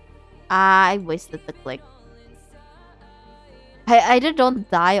 I wasted the click. I either don't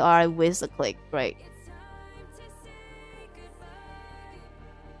die or I waste a click. Great.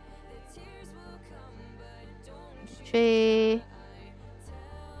 Tree.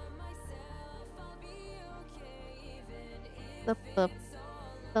 Flip, flip,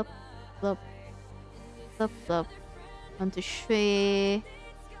 flip, flip, flip, flip. 1, 2, 3.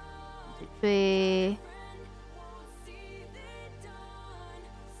 1, 2, 3.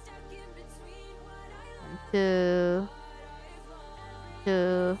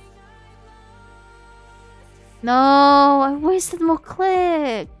 Two. No, I wasted more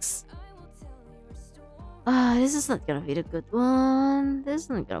clicks. This is not gonna be the good one. This is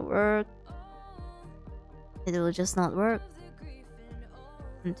not gonna work. It will just not work.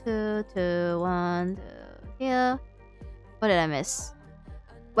 1, 2, 2, 1, 2. Here. What did I miss?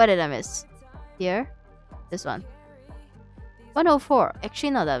 What did I miss? Here? This one. 104.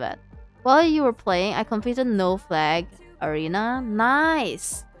 Actually, not that bad. While you were playing, I completed No Flag Arena.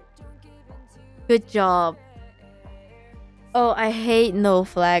 Nice! Good job. Oh, I hate No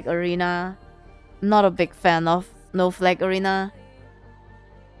Flag Arena. I'm not a big fan of No Flag Arena.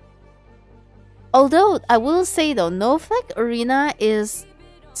 Although, I will say though, No Flag Arena is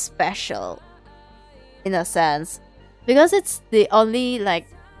special. In a sense. Because it's the only, like,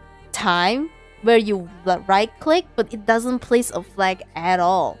 time where you right-click, but it doesn't place a flag at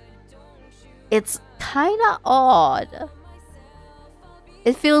all. It's kinda odd.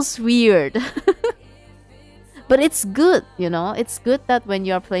 It feels weird. But it's good, you know? It's good that when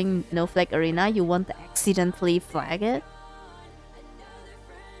you're playing No Flag Arena, you won't accidentally flag it.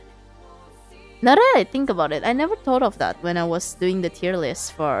 Now that I think about it, I never thought of that when I was doing the tier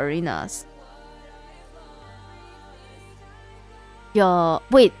list for arenas. Yo,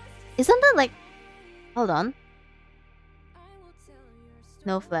 wait, isn't that like... Hold on.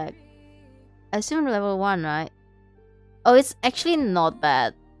 No flag. I assume level 1, right? Oh, it's actually not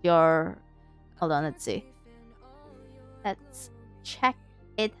bad. Hold on, let's see. Let's check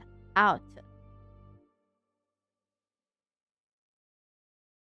it out.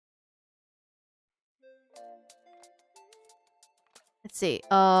 Let's see.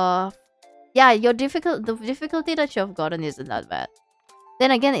 Yeah, the difficulty that you have gotten isn't that bad.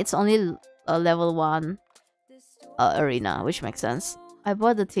 Then again, it's only a level 1 arena, which makes sense. I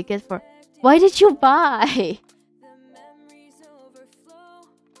bought the ticket for... Why did you buy?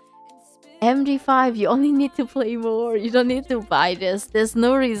 MD5, you only need to play more. You don't need to buy this. There's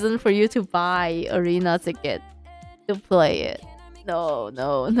no reason for you to buy arena ticket to play it. No,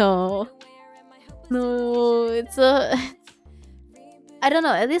 no, no. No, it's a... I don't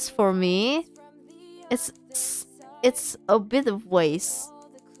know, at least for me, it's a bit of waste.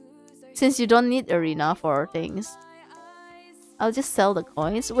 Since you don't need arena for things. I'll just sell the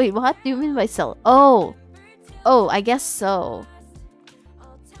coins. Wait, what do you mean by sell? Oh! Oh, I guess so.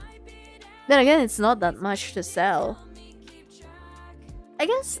 Then again, it's not that much to sell. I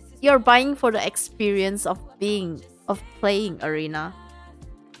guess you're buying for the experience of playing arena.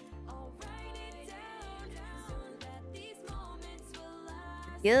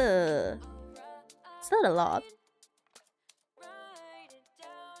 Yeah. It's not a lot.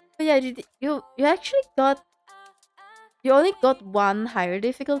 But yeah, you actually got... You only got 1 higher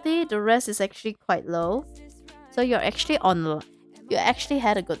difficulty. The rest is actually quite low. So you're actually on... You actually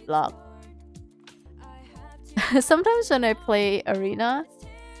had a good block. Sometimes when I play arena,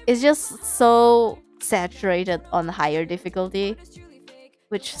 it's just so saturated on higher difficulty,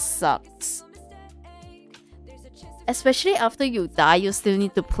 which sucks. Especially after you die, you still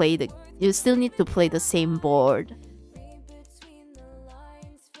need to play the same board.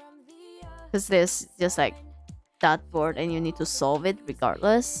 Because there's just like that board and you need to solve it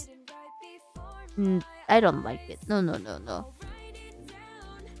regardless. I don't like it. No, no, no, no.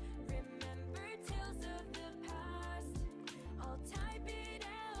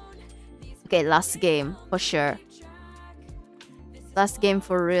 Okay, last game for sure. Last game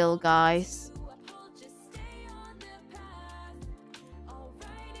for real, guys.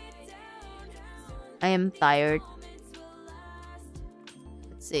 I am tired.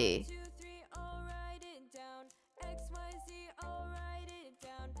 Let's see.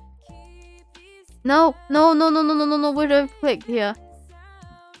 No, no, no, no, no, no, no, no. Where did I click here?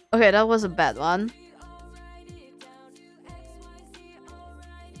 Okay, that was a bad one.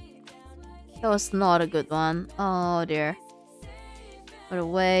 That was not a good one. Oh dear. What a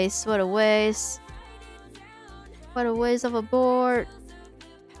waste. What a waste. What a waste of a board.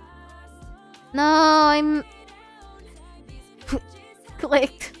 No, I'm...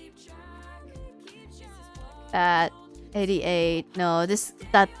 clicked. Bad. 88. No,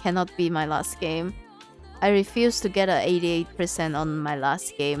 that cannot be my last game. I refuse to get a 88% on my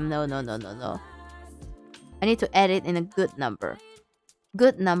last game. No, no, no, no, no. I need to add it in a good number.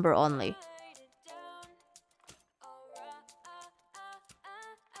 Good number only.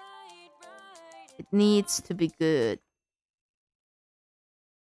 It needs to be good.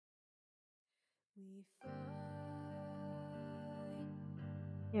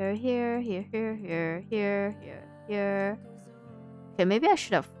 Here, here, here, here, here, here, here, here. Okay, maybe I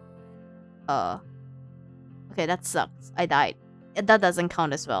should have... Okay, that sucks. I died. That doesn't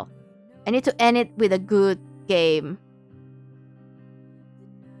count as well. I need to end it with a good game.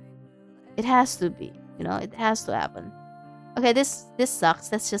 It has to be. You know, it has to happen. Okay, this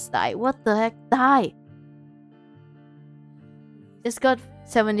sucks. Let's just die. What the heck? Die! Just got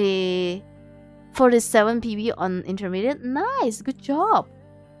 47 PB on intermediate. Nice! Good job!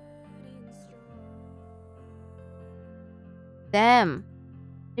 Damn.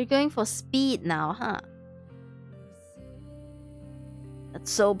 You're going for speed now, huh?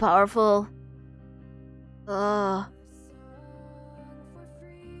 That's so powerful. Ugh.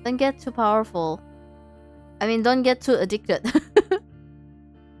 Don't get too powerful. I mean, don't get too addicted.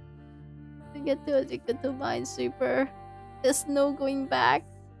 Don't get too addicted to MineSweeper. There's no going back.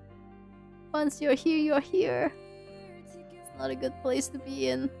 Once you're here, you're here. It's not a good place to be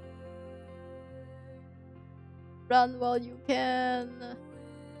in. Run while you can.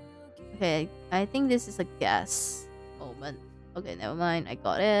 Okay, I think this is a guess moment. Okay, never mind. I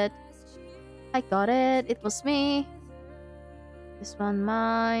got it. I got it. It was me. This one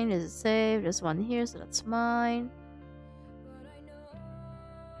mine. This is safe. There's one here, so that's mine.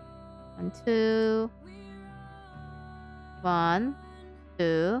 1, 2. 1,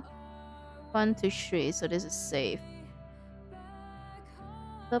 2. 1, 2, 3. So this is safe.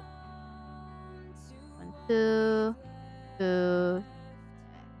 Up. 1, 2. 2.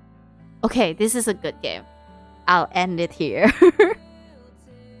 Okay, this is a good game. I'll end it here.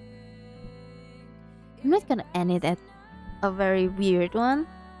 I'm not gonna end it at a very weird one.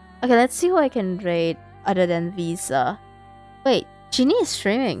 Okay, let's see who I can raid other than Visa. Wait, Ginny is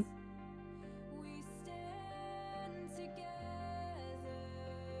streaming.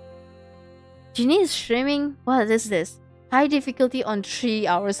 Ginny is streaming. What is this? High difficulty on 3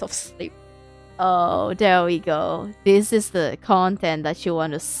 hours of sleep. Oh, there we go. This is the content that you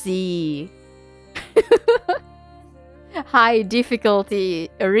want to see. High difficulty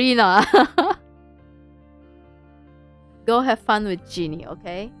arena. Go have fun with Ginny,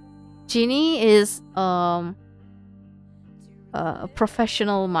 okay? Ginny is a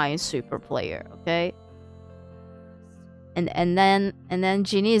professional MineSweeper player, okay? And then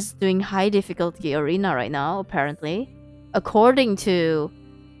Ginny is doing high difficulty arena right now, apparently. According to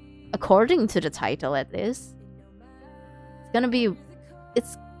the title, at least. It's gonna be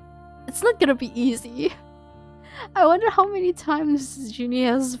it's not gonna be easy. I wonder how many times Ginny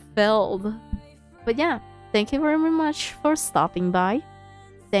has failed. But yeah, thank you very much for stopping by.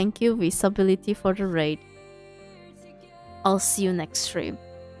 Thank you, Visibility, for the raid. I'll see you next stream.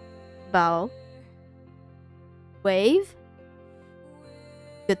 Bow. Wave.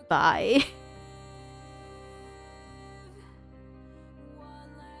 Goodbye.